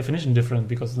 it's by definition different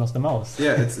because it's not the mouse.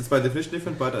 Yeah, it's by definition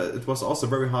different, but it was also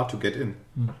very hard to get in.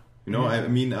 I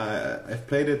mean, I've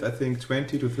played it, I think,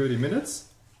 20 to 30 minutes,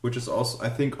 which is also, I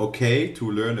think, okay to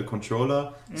learn a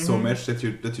controller so much that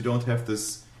you don't have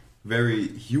this very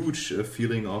huge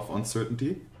feeling of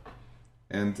uncertainty.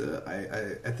 And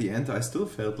I at the end, I still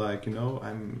felt like,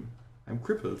 I'm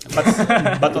crippled.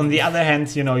 But on the other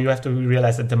hand, you have to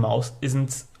realize that the mouse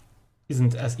isn't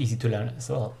as easy to learn as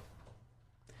well.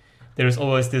 There is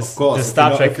always this. Of course, the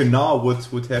Star Trek. if you now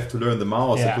would have to learn the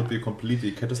mouse, Yeah. it would be a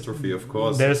completely catastrophe. Of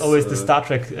course, There is always the Star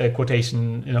Trek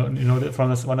quotation, from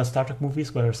one of the Star Trek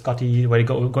movies where Scotty,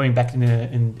 going back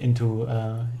into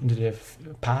the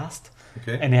past,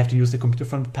 Okay. and they have to use the computer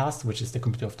from the past, which is the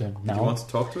computer of the Do now. you want to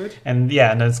talk to it? And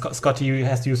then Scotty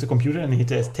has to use the computer, and he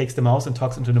just takes the mouse and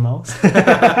talks into the mouse.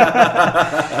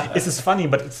 This is funny,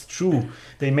 but it's true.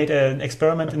 They made an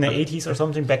experiment in the 80s or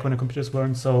something, back when the computers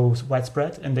weren't so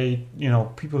widespread, and they,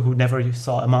 people who never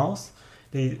saw a mouse,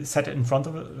 they sat in front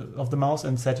of the mouse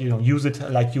and said, use it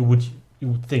like you would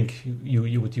think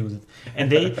you would use it. And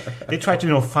they tried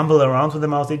to fumble around with the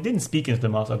mouse. They didn't speak into the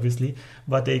mouse, obviously,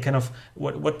 but they kind of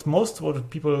what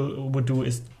people would do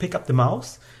is pick up the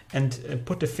mouse and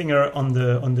put the finger on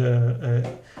the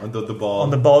ball. on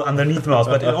the ball underneath the mouse.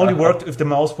 But it only worked if the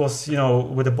mouse was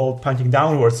with the ball pointing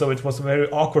downwards. So it was very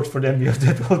awkward for them. You have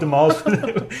to hold the mouse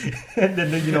and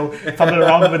then fumble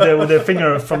around with the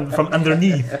finger from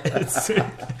underneath.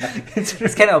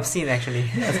 It's kind of obscene, actually.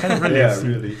 It's kind of really Yeah,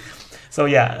 obscene. really. So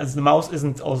yeah, as the mouse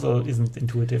isn't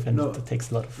intuitive, and No. it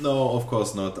takes a lot of. No, of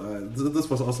course not. This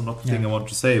was also not the thing I wanted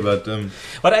to say, but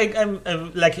But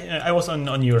I was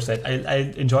on your side.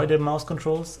 I enjoy the mouse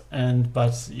controls,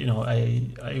 but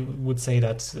I would say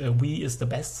that Wii is the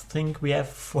best thing we have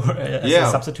for as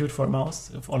a substitute for a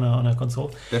mouse on a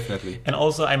console. definitely. And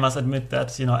also, I must admit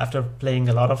that after playing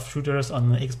a lot of shooters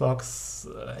on Xbox,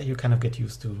 you kind of get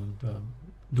used to the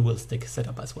dual stick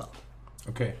setup as well.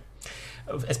 Okay.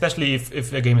 Especially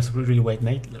if a game is really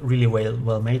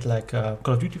well made, like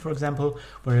Call of Duty, for example,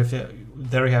 where you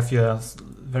have your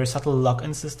very subtle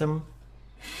lock-in system.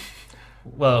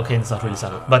 Well, okay, it's not really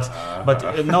subtle, but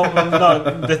no.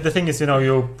 The thing is,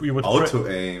 you would Auto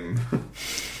aim.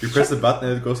 You press the button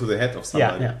and it goes to the head of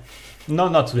somebody. yeah. No,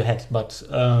 not to the head, but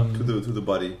To the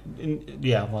body.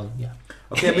 Yeah.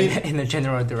 Okay, I mean, in a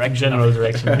general direction. General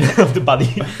direction of the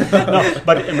body. No,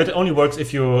 but it only works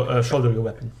if you shoulder your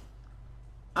weapon.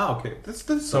 okay. That's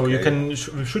So okay. you can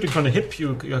shooting from the hip.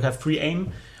 You have free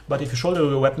aim, but if you shoulder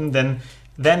your weapon,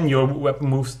 then your weapon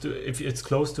moves to. If it's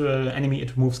close to an enemy,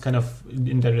 it moves kind of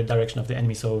in the direction of the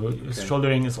enemy. So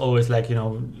shouldering is always like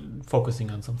focusing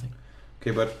on something.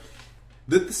 Okay, but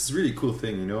this is really cool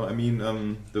thing, I mean,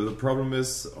 the problem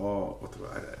is,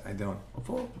 I don't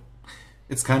know.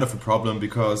 It's kind of a problem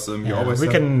because you always. We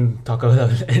can talk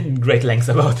in great lengths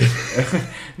about it.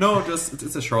 No,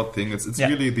 it's a short thing. It's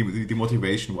really the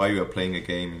motivation why you are playing a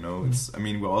game. It's. I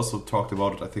mean, we also talked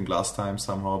about it. I think last time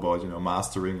somehow about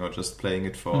mastering or just playing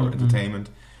it for entertainment.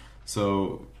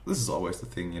 So this is always the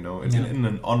thing. In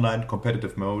an online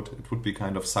competitive mode, it would be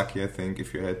kind of sucky. I think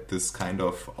if you had this kind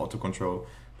of auto control.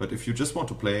 But if you just want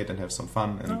to play it and have some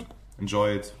fun and enjoy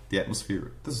it, the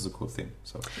atmosphere, this is a cool thing.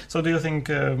 So do you think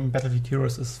Battlefield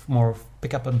Heroes is more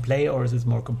pick up and play, or is it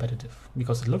more competitive?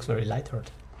 Because it looks very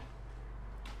lighthearted.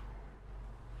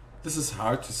 This is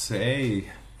hard to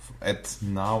say at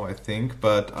now, I think,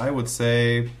 but I would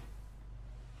say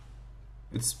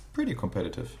it's pretty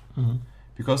competitive. Mm-hmm.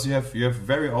 because you have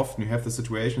very often you have the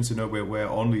situations, you know, where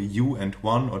only you and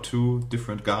one or two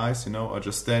different guys, you know, are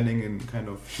just standing in kind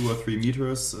of 2 or 3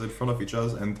 meters in front of each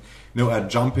other, and you know, are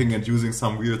jumping and using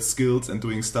some weird skills and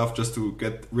doing stuff just to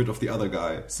get rid of the other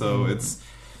guy. So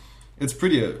it's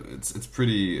pretty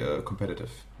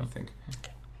competitive, I think.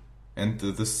 Okay. And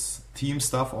this team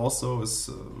stuff also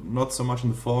is not so much in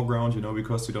the foreground, you know,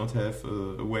 because you don't have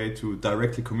a way to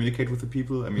directly communicate with the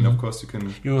people. I mean, of course, you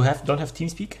can. You don't have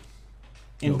TeamSpeak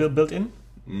built in?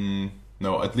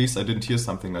 No, at least I didn't hear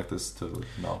something like this till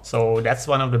now. So that's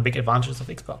one of the big advantages of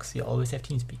Xbox. You always have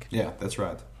TeamSpeak. Yeah, that's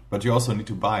right. But you also need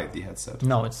to buy the headset.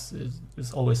 No, it's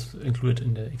always included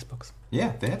in the Xbox.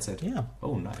 Yeah, the headset. Yeah.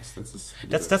 Oh, nice.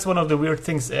 That's one of the weird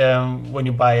things when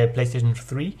you buy a PlayStation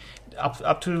 3.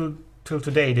 Up till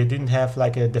today, they didn't have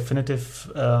like a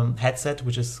definitive headset,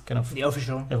 which is kind of The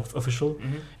official. official,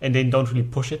 and they don't really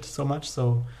push it so much,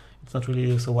 so it's not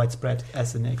really so widespread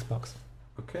as in Xbox.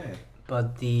 Okay.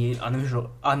 But the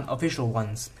unofficial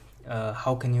ones,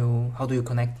 how do you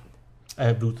connect?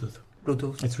 Bluetooth.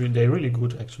 Bluetooth. They're really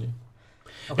good actually.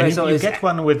 Okay, and so you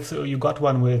got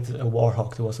one with a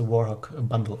Warhawk. There was a Warhawk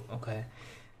bundle. Okay.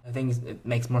 I think it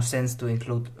makes more sense to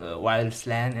include wireless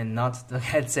LAN and not the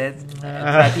headset,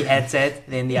 crappy headset,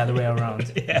 than the other way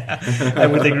around. Yeah, I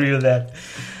would agree with that.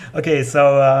 Okay,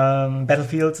 so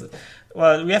Battlefield.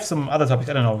 Well, we have some other topics.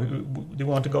 I don't know. Do you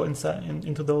want to go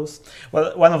into those?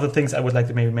 Well, one of the things I would like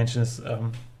to maybe mention is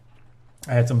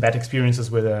I had some bad experiences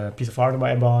with a piece of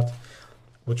hardware I bought,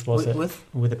 which was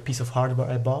with a piece of hardware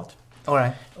I bought. All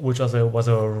right. Which was a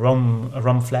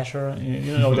ROM flasher.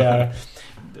 You know, they are.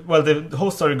 Well, the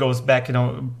whole story goes back. You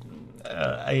know,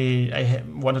 I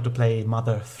wanted to play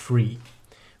Mother 3,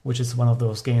 which is one of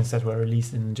those games that were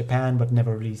released in Japan but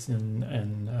never released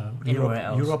in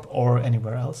Europe or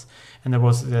anywhere else. And there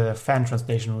was a fan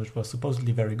translation which was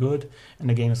supposedly very good, and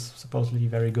the game is supposedly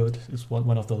very good. It's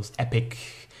one of those epic,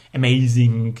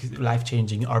 amazing,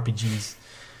 life-changing RPGs.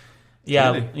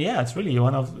 Yeah, Really? Yeah, it's really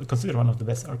considered one of the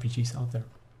best RPGs out there.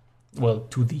 Well,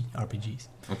 2D RPGs.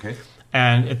 Okay.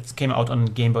 And it came out on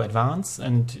Game Boy Advance,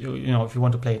 and you know, if you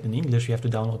want to play it in English, you have to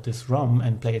download this ROM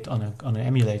and play it on an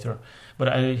emulator. But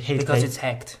I hate because it's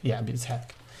hacked. Yeah, it's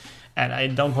hacked, and I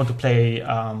don't want to play.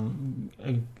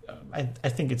 I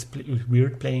think it's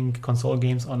weird playing console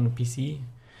games on PC,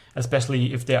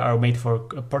 especially if they are made for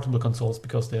portable consoles,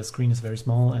 because the screen is very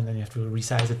small, and then you have to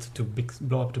resize it to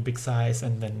blow up to big size,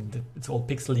 and then it's all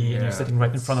pixely, and you're sitting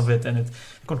right in front of it, and the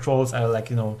controls are like,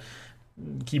 you know,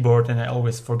 keyboard, and I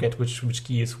always forget which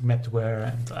key is mapped where,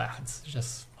 and it's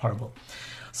just horrible.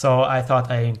 So I thought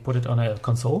I put it on a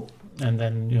console, and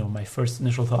then, you know, my first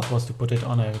initial thought was to put it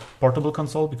on a portable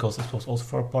console, because it was also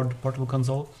for a portable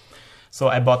console. So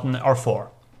I bought an R4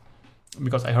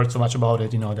 because I heard so much about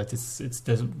it, you know, that it's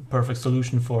the perfect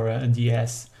solution for a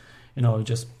DS. You know, you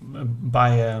just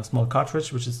buy a small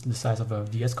cartridge, which is the size of a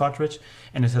DS cartridge,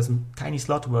 and it has a tiny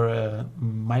slot where a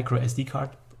micro SD card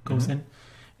goes in,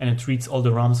 and it reads all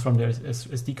the ROMs from the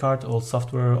SD card, all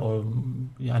software, or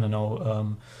I don't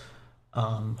know,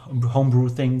 homebrew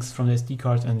things from the SD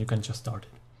card, and you can just start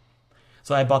it.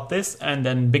 So I bought this, and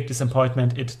then big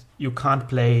disappointment, you can't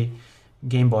play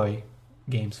Game Boy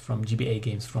games from GBA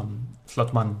games from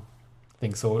slot 1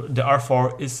 thing. So the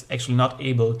R4 is actually not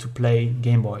able to play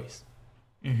Game Boy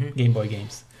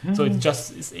games. So it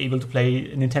just is able to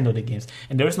play Nintendo games.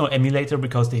 And there is no emulator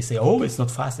because they say, oh, it's not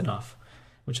fast enough,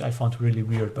 which I found really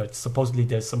weird. But supposedly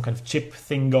there's some kind of chip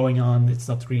thing going on. It's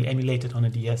not really emulated on a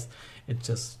DS. It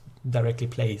just directly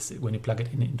plays when you plug it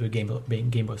into a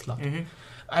Game Boy slot.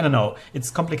 I don't know. It's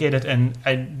complicated, and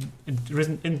it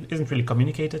isn't really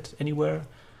communicated anywhere.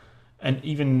 And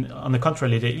even on the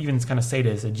contrary, they even kind of say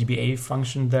there's a GBA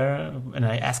function there. And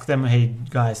I asked them, hey,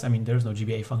 guys, I mean, there's no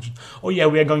GBA function. Oh, yeah,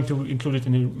 we are going to include it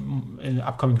in an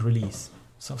upcoming release,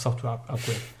 so software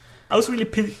upgrade. I was really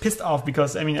pissed off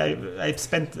because, I mean, I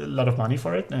spent a lot of money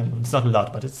for it. And it's not a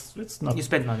lot, but it's not. You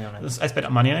spent money on it. I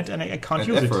spent money on it, and I can't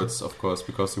use efforts, of course,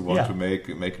 because you want to make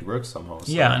it work somehow.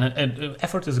 So. Yeah, and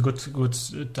effort is a good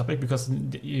topic, because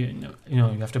you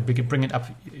have to bring it up.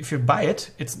 If you buy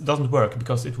it, it doesn't work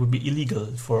because it would be illegal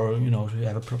for to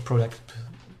have a product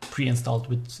pre-installed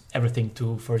with everything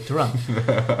for it to run.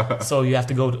 So you have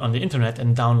to go on the internet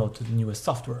and download the newest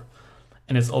software.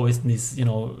 And it's always these,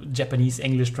 Japanese,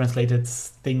 English translated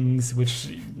things which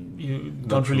you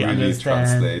don't really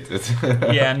understand.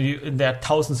 Translated. Yeah, and there are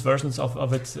thousands versions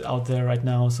of it out there right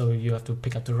now, so you have to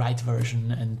pick up the right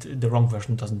version, and the wrong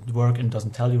version doesn't work and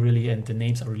doesn't tell you really, and the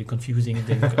names are really confusing. And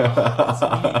then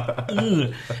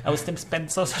I was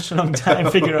spent such a long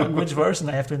time figuring out which version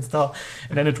I have to install,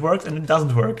 and then it works and it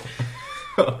doesn't work.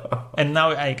 And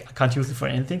now I can't use it for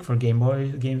anything, for Game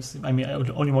Boy games. I mean, I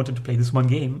only wanted to play this one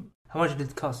game. How much did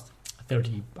it cost?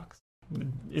 $30. It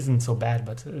isn't so bad,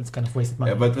 but it's kind of wasted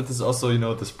money. Yeah, but this is also,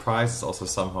 this price is also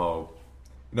somehow,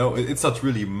 it's not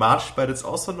really much, but it's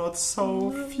also not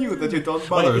so few that you don't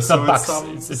bother. Well, it's so not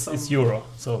bucks, it's euro,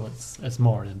 so it's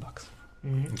more than bucks.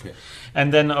 Mm-hmm. Okay.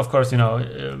 And then, of course,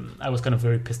 I was kind of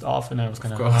very pissed off, and I was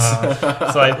kind of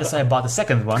so I bought a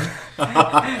second one.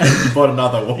 You bought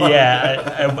another one.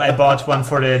 Yeah, I bought one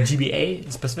for the GBA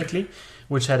specifically,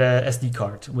 which had a SD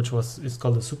card, it's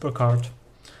called a super card.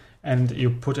 And you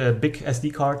put a big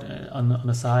SD card on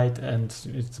the side, and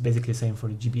it's basically the same for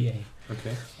the GBA.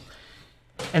 Okay.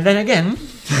 And then again,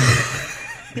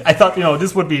 I thought,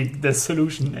 this would be the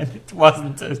solution, and it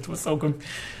wasn't. It was so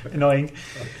annoying.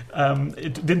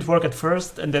 It didn't work at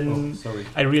first, and then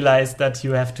I realized that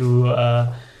you have to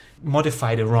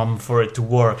modify the ROM for it to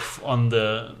work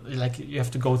you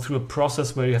have to go through a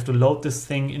process where you have to load this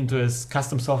thing into a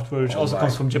custom software, which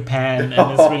comes from Japan,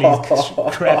 and it's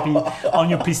really crappy on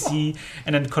your PC,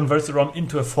 and then converts the ROM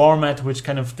into a format which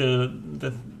kind of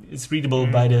is readable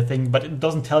by the thing, but it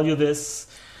doesn't tell you this.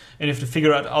 And you have to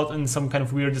figure it out in some kind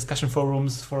of weird discussion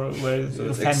forums where it's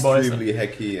fanboys. Extremely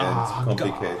hacky and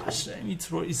complicated. Gosh,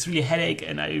 it's really a headache,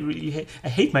 and I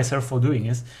hate myself for doing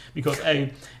this, because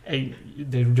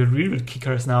the real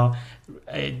kicker is now.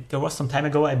 There was some time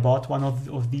ago I bought one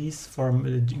of these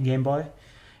from Game Boy,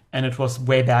 and it was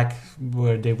way back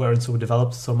where they weren't so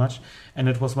developed so much, and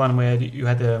it was one where you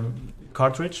had a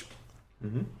cartridge.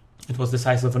 Mm-hmm. It was the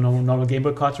size of a normal Game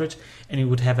Boy cartridge, and you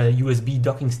would have a USB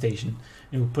docking station.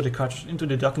 You would put a cartridge into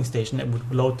the docking station and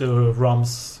would load the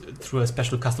ROMs through a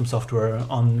special custom software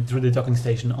through the docking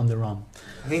station on the ROM.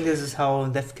 I think this is how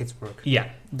dev kits work. Yeah,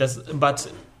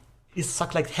 but it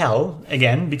sucked like hell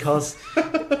again because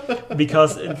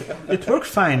it worked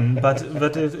fine, but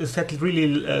it had really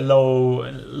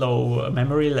low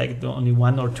memory. Like only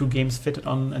 1 or 2 games fitted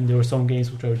on, and there were some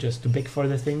games which were just too big for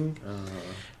the thing.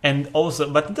 And also,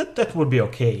 but that would be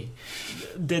okay.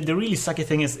 The really sucky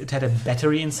thing is it had a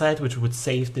battery inside which would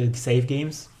save the save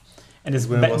games. And it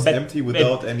was empty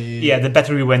without any... Yeah, the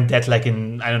battery went dead like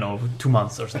in, 2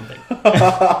 months or something.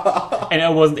 And I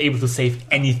wasn't able to save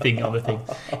anything on the thing.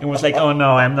 It was like, oh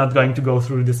no, I'm not going to go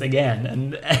through this again.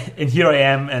 And here I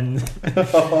am and...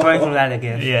 going through that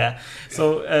again. Yeah.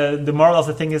 So the moral of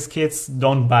the thing is, kids,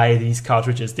 don't buy these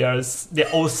cartridges. They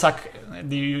all suck.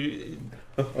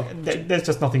 There's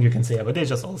just nothing you can say about it. They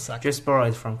just all suck. Just borrow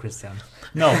it from Christian.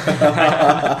 No.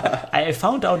 I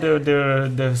found out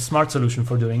the smart solution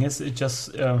for doing this. It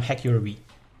just hack your Wii.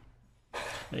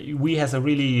 Wii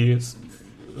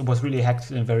was really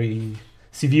hacked in a very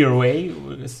severe way,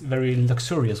 a very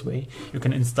luxurious way. You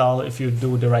can install, if you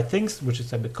do the right things, which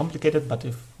is a bit complicated, but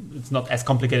if it's not as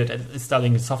complicated as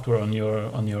installing software on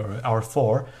your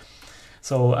R4.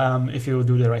 So if you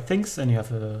do the right things and you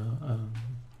have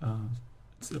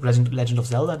Legend of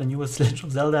Zelda, the newest Legend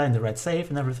of Zelda, in the right save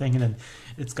and everything, and then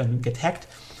it's going to get hacked,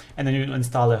 and then you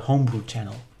install a homebrew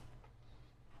channel.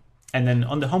 And then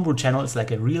on the homebrew channel, it's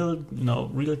like a real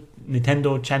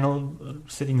Nintendo channel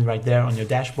sitting right there on your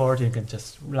dashboard. You can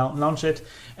just launch it,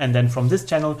 and then from this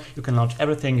channel, you can launch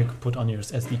everything you could put on your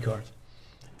SD card.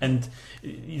 And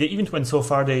they even went so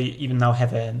far, they even now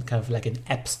have a kind of like an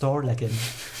app store,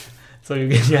 so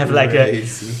you have like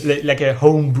a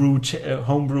homebrew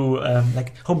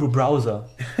browser,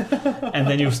 and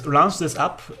then you launch this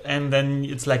up, and then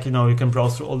it's like you can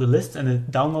browse through all the lists, and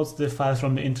it downloads the files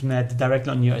from the internet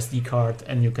directly on your SD card,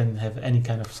 and you can have any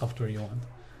kind of software you want.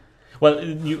 Well,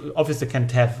 you obviously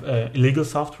can't have illegal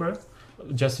software,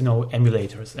 just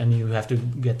emulators, and you have to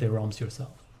get the ROMs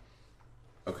yourself.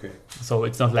 Okay. So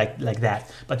it's not like that,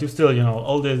 but you still,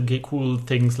 all the cool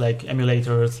things like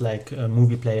emulators, like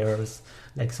movie players,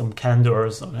 like some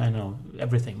calendars,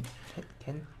 everything.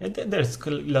 There's a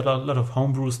lot of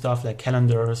homebrew stuff, like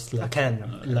calendars, like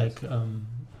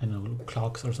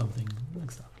clocks or something, like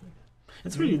stuff.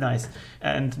 It's really nice,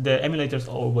 and the emulators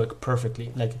all work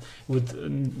perfectly. Like with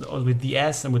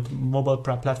DS and with mobile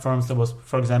platforms, there was,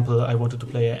 for example, I wanted to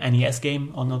play an NES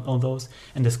game on those,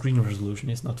 and the screen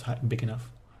resolution is not big enough,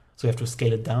 so you have to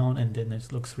scale it down, and then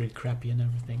it looks really crappy and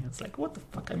everything. It's like, what the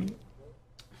fuck? I mean,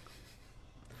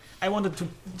 I wanted to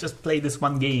just play this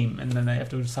one game, and then I have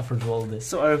to suffer through all this.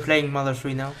 So are you playing Mother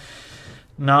 3 now?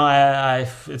 No,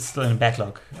 it's still in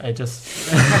backlog. I just...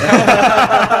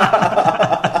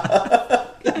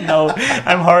 No,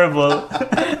 I'm horrible.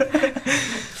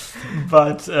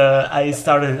 But I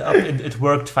started it up. It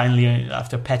worked finally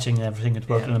after patching and everything. It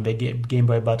worked on a big Game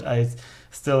Boy, but I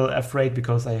still afraid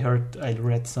because I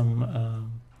read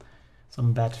some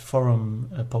bad forum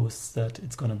posts that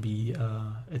it's gonna be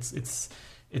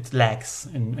it lags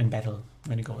in battle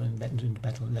when you go into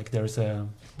battle. Like there's the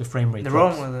frame rate. The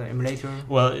drops. ROM or the emulator?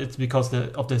 Well, it's because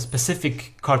of the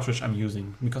specific cartridge I'm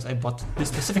using. Because I bought this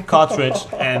specific cartridge,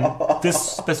 and this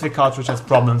specific cartridge has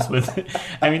problems with.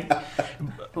 I mean,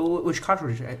 which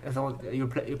cartridge? I thought you're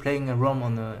playing a ROM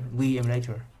on the Wii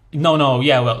emulator. No,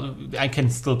 yeah, well, I can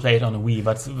still play it on a Wii,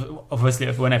 but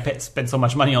obviously when I spend so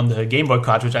much money on the Game Boy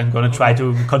cartridge, I'm going to try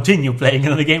to continue playing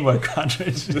on the Game Boy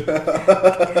cartridge.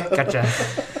 Gotcha.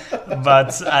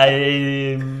 But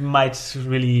I might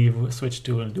really switch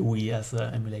to the Wii as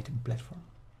an emulating platform.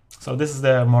 So this is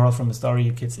the moral from the story,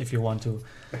 kids. If you want to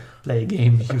play a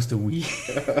game, use the Wii.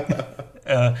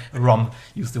 ROM,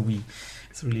 use the Wii.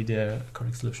 It's really the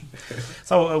correct solution.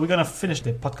 So we're gonna finish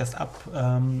the podcast up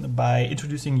by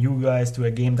introducing you guys to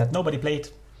a game that nobody played,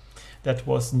 that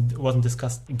wasn't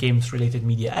discussed in games-related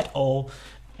media at all,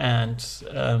 and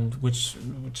which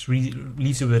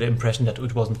leaves you with the impression that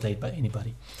it wasn't played by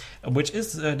anybody, which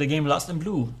is the game Lost in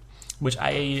Blue, which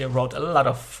I wrote a lot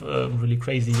of really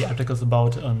crazy articles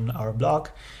about on our blog.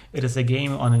 It is a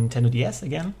game on Nintendo DS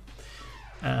again.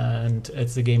 And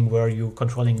it's a game where you're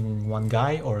controlling one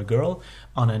guy or a girl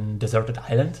on a deserted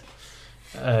island.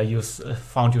 You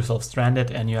found yourself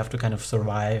stranded, and you have to kind of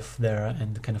survive there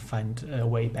and kind of find a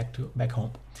way back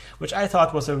home, which I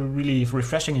thought was a really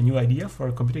refreshing and new idea for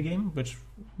a computer game, which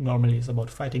normally is about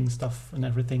fighting stuff and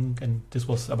everything, and this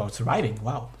was about surviving.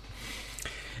 Wow.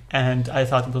 And I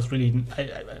thought it was really,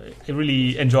 I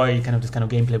really enjoy kind of this kind of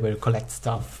gameplay where you collect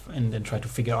stuff and then try to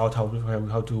figure out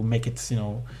how to make it,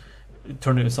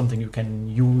 turn it into something you can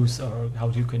use, or how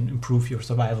you can improve your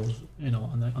survival,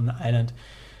 on the island.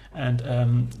 And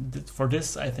for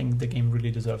this, I think the game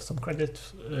really deserves some credit,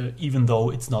 even though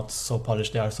it's not so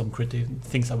polished. There are some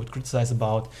things I would criticize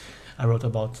about. I wrote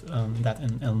about that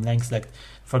in length. Like,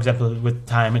 for example, with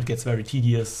time, it gets very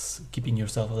tedious keeping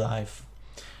yourself alive.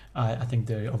 I think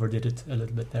they overdid it a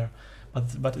little bit there,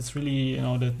 but it's really,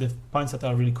 the points that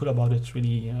are really cool about it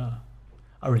really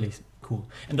are really cool.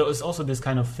 And there is also this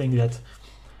kind of thing that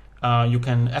you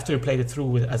can, after you played it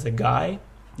through as a guy,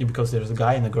 because there's a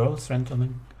guy and a girl stranded on the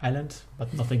island,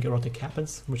 but nothing erotic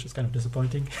happens, which is kind of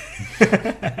disappointing.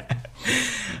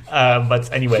 But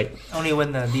anyway, only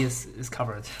when the DS is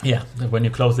covered. Yeah, when you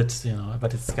close it,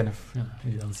 but it's kind of,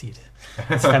 you don't see it.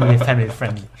 It's family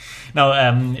friendly. Now,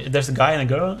 there's a guy and a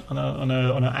girl on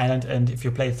an island, and if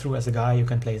you play it through as a guy, you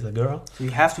can play as a girl. So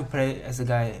you have to play as a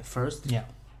guy first. Yeah.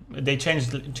 They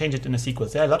changed it in the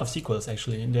sequels. There are a lot of sequels,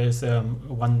 actually. There's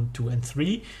 1, 2, and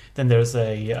 3. Then there's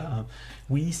a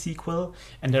Wii sequel,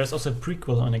 and there's also a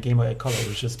prequel on a Game Boy Color,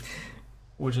 which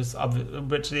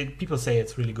people say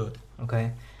it's really good.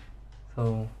 Okay,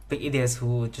 so big idiots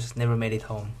who just never made it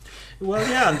home. Well,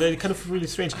 yeah, they're kind of really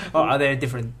strange. Or are there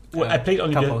different? Well, I played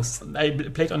only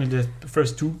the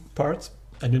first 2 parts.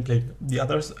 I didn't play the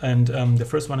others, and the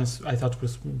first one I thought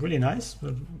was really nice,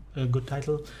 a good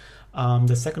title.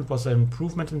 The second was an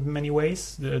improvement in many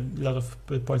ways. A lot of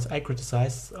points I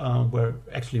criticized were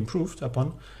actually improved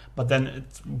upon, but then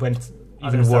it went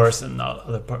even worse in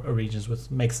other regions,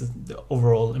 which makes the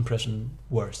overall impression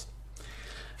worse.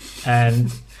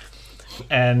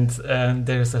 And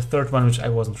there's a third one which I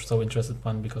wasn't so interested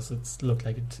in because it looked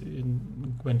like it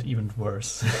went even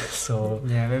worse. So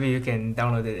yeah, maybe you can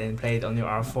download it and play it on your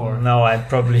R4. No, I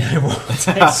won't.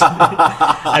 Actually,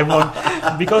 I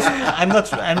won't, because I'm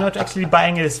not actually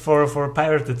buying this for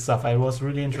pirated stuff. I was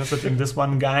really interested in this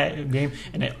one game,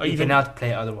 and you cannot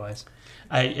play otherwise.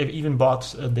 I even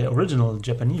bought the original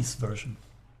Japanese version.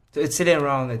 So it's sitting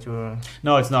around at your...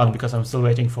 No, it's not, because I'm still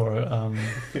waiting for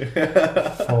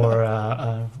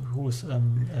who's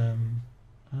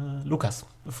Lucas.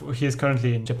 He is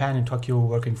currently in Japan, in Tokyo,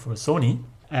 working for Sony,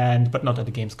 but not at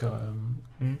the Gamescom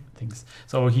things.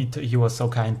 So he was so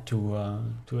kind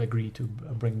to agree to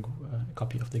bring a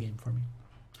copy of the game for me.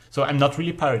 So I'm not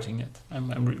really pirating it.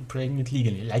 I'm playing it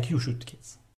legally, like you should,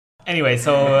 kids. Anyway,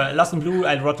 so Lost in Blue,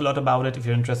 I wrote a lot about it. If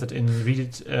you're interested in read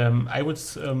it, I would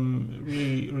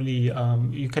really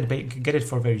you can get it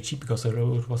for very cheap, because it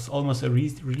was almost a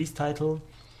release title.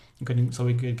 We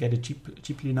could get it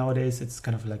cheaply nowadays. It's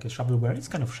kind of like a shovelware. It's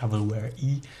kind of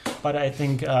shovelware-y, but I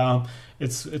think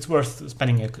it's worth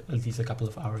spending at least a couple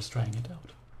of hours trying it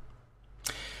out.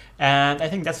 And I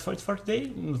think that's it for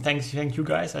today. Thank you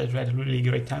guys. I had a really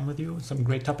great time with you. Some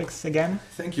great topics again.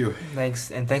 Thank you. Thanks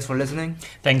for listening.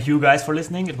 Thank you guys for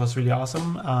listening. It was really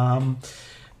awesome.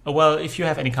 Well, if you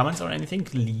have any comments or anything,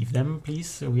 leave them,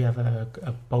 please. We have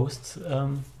a post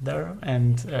there,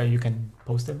 and you can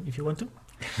post them if you want to.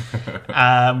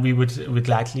 We would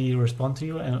gladly respond to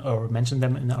you or mention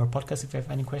them in our podcast if you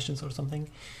have any questions or something,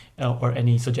 or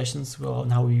any suggestions on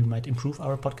how we might improve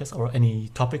our podcast, or any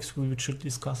topics we should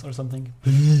discuss or something.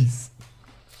 Please.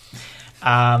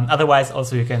 Otherwise,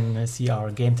 also you can see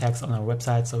our game tags on our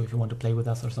website. So if you want to play with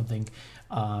us or something,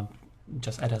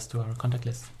 just add us to our contact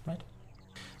list, right?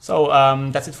 So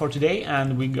that's it for today,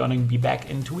 and we're gonna be back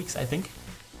in 2 weeks, I think.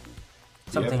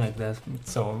 Something like that.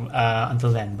 So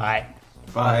until then, bye.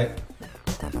 Bye.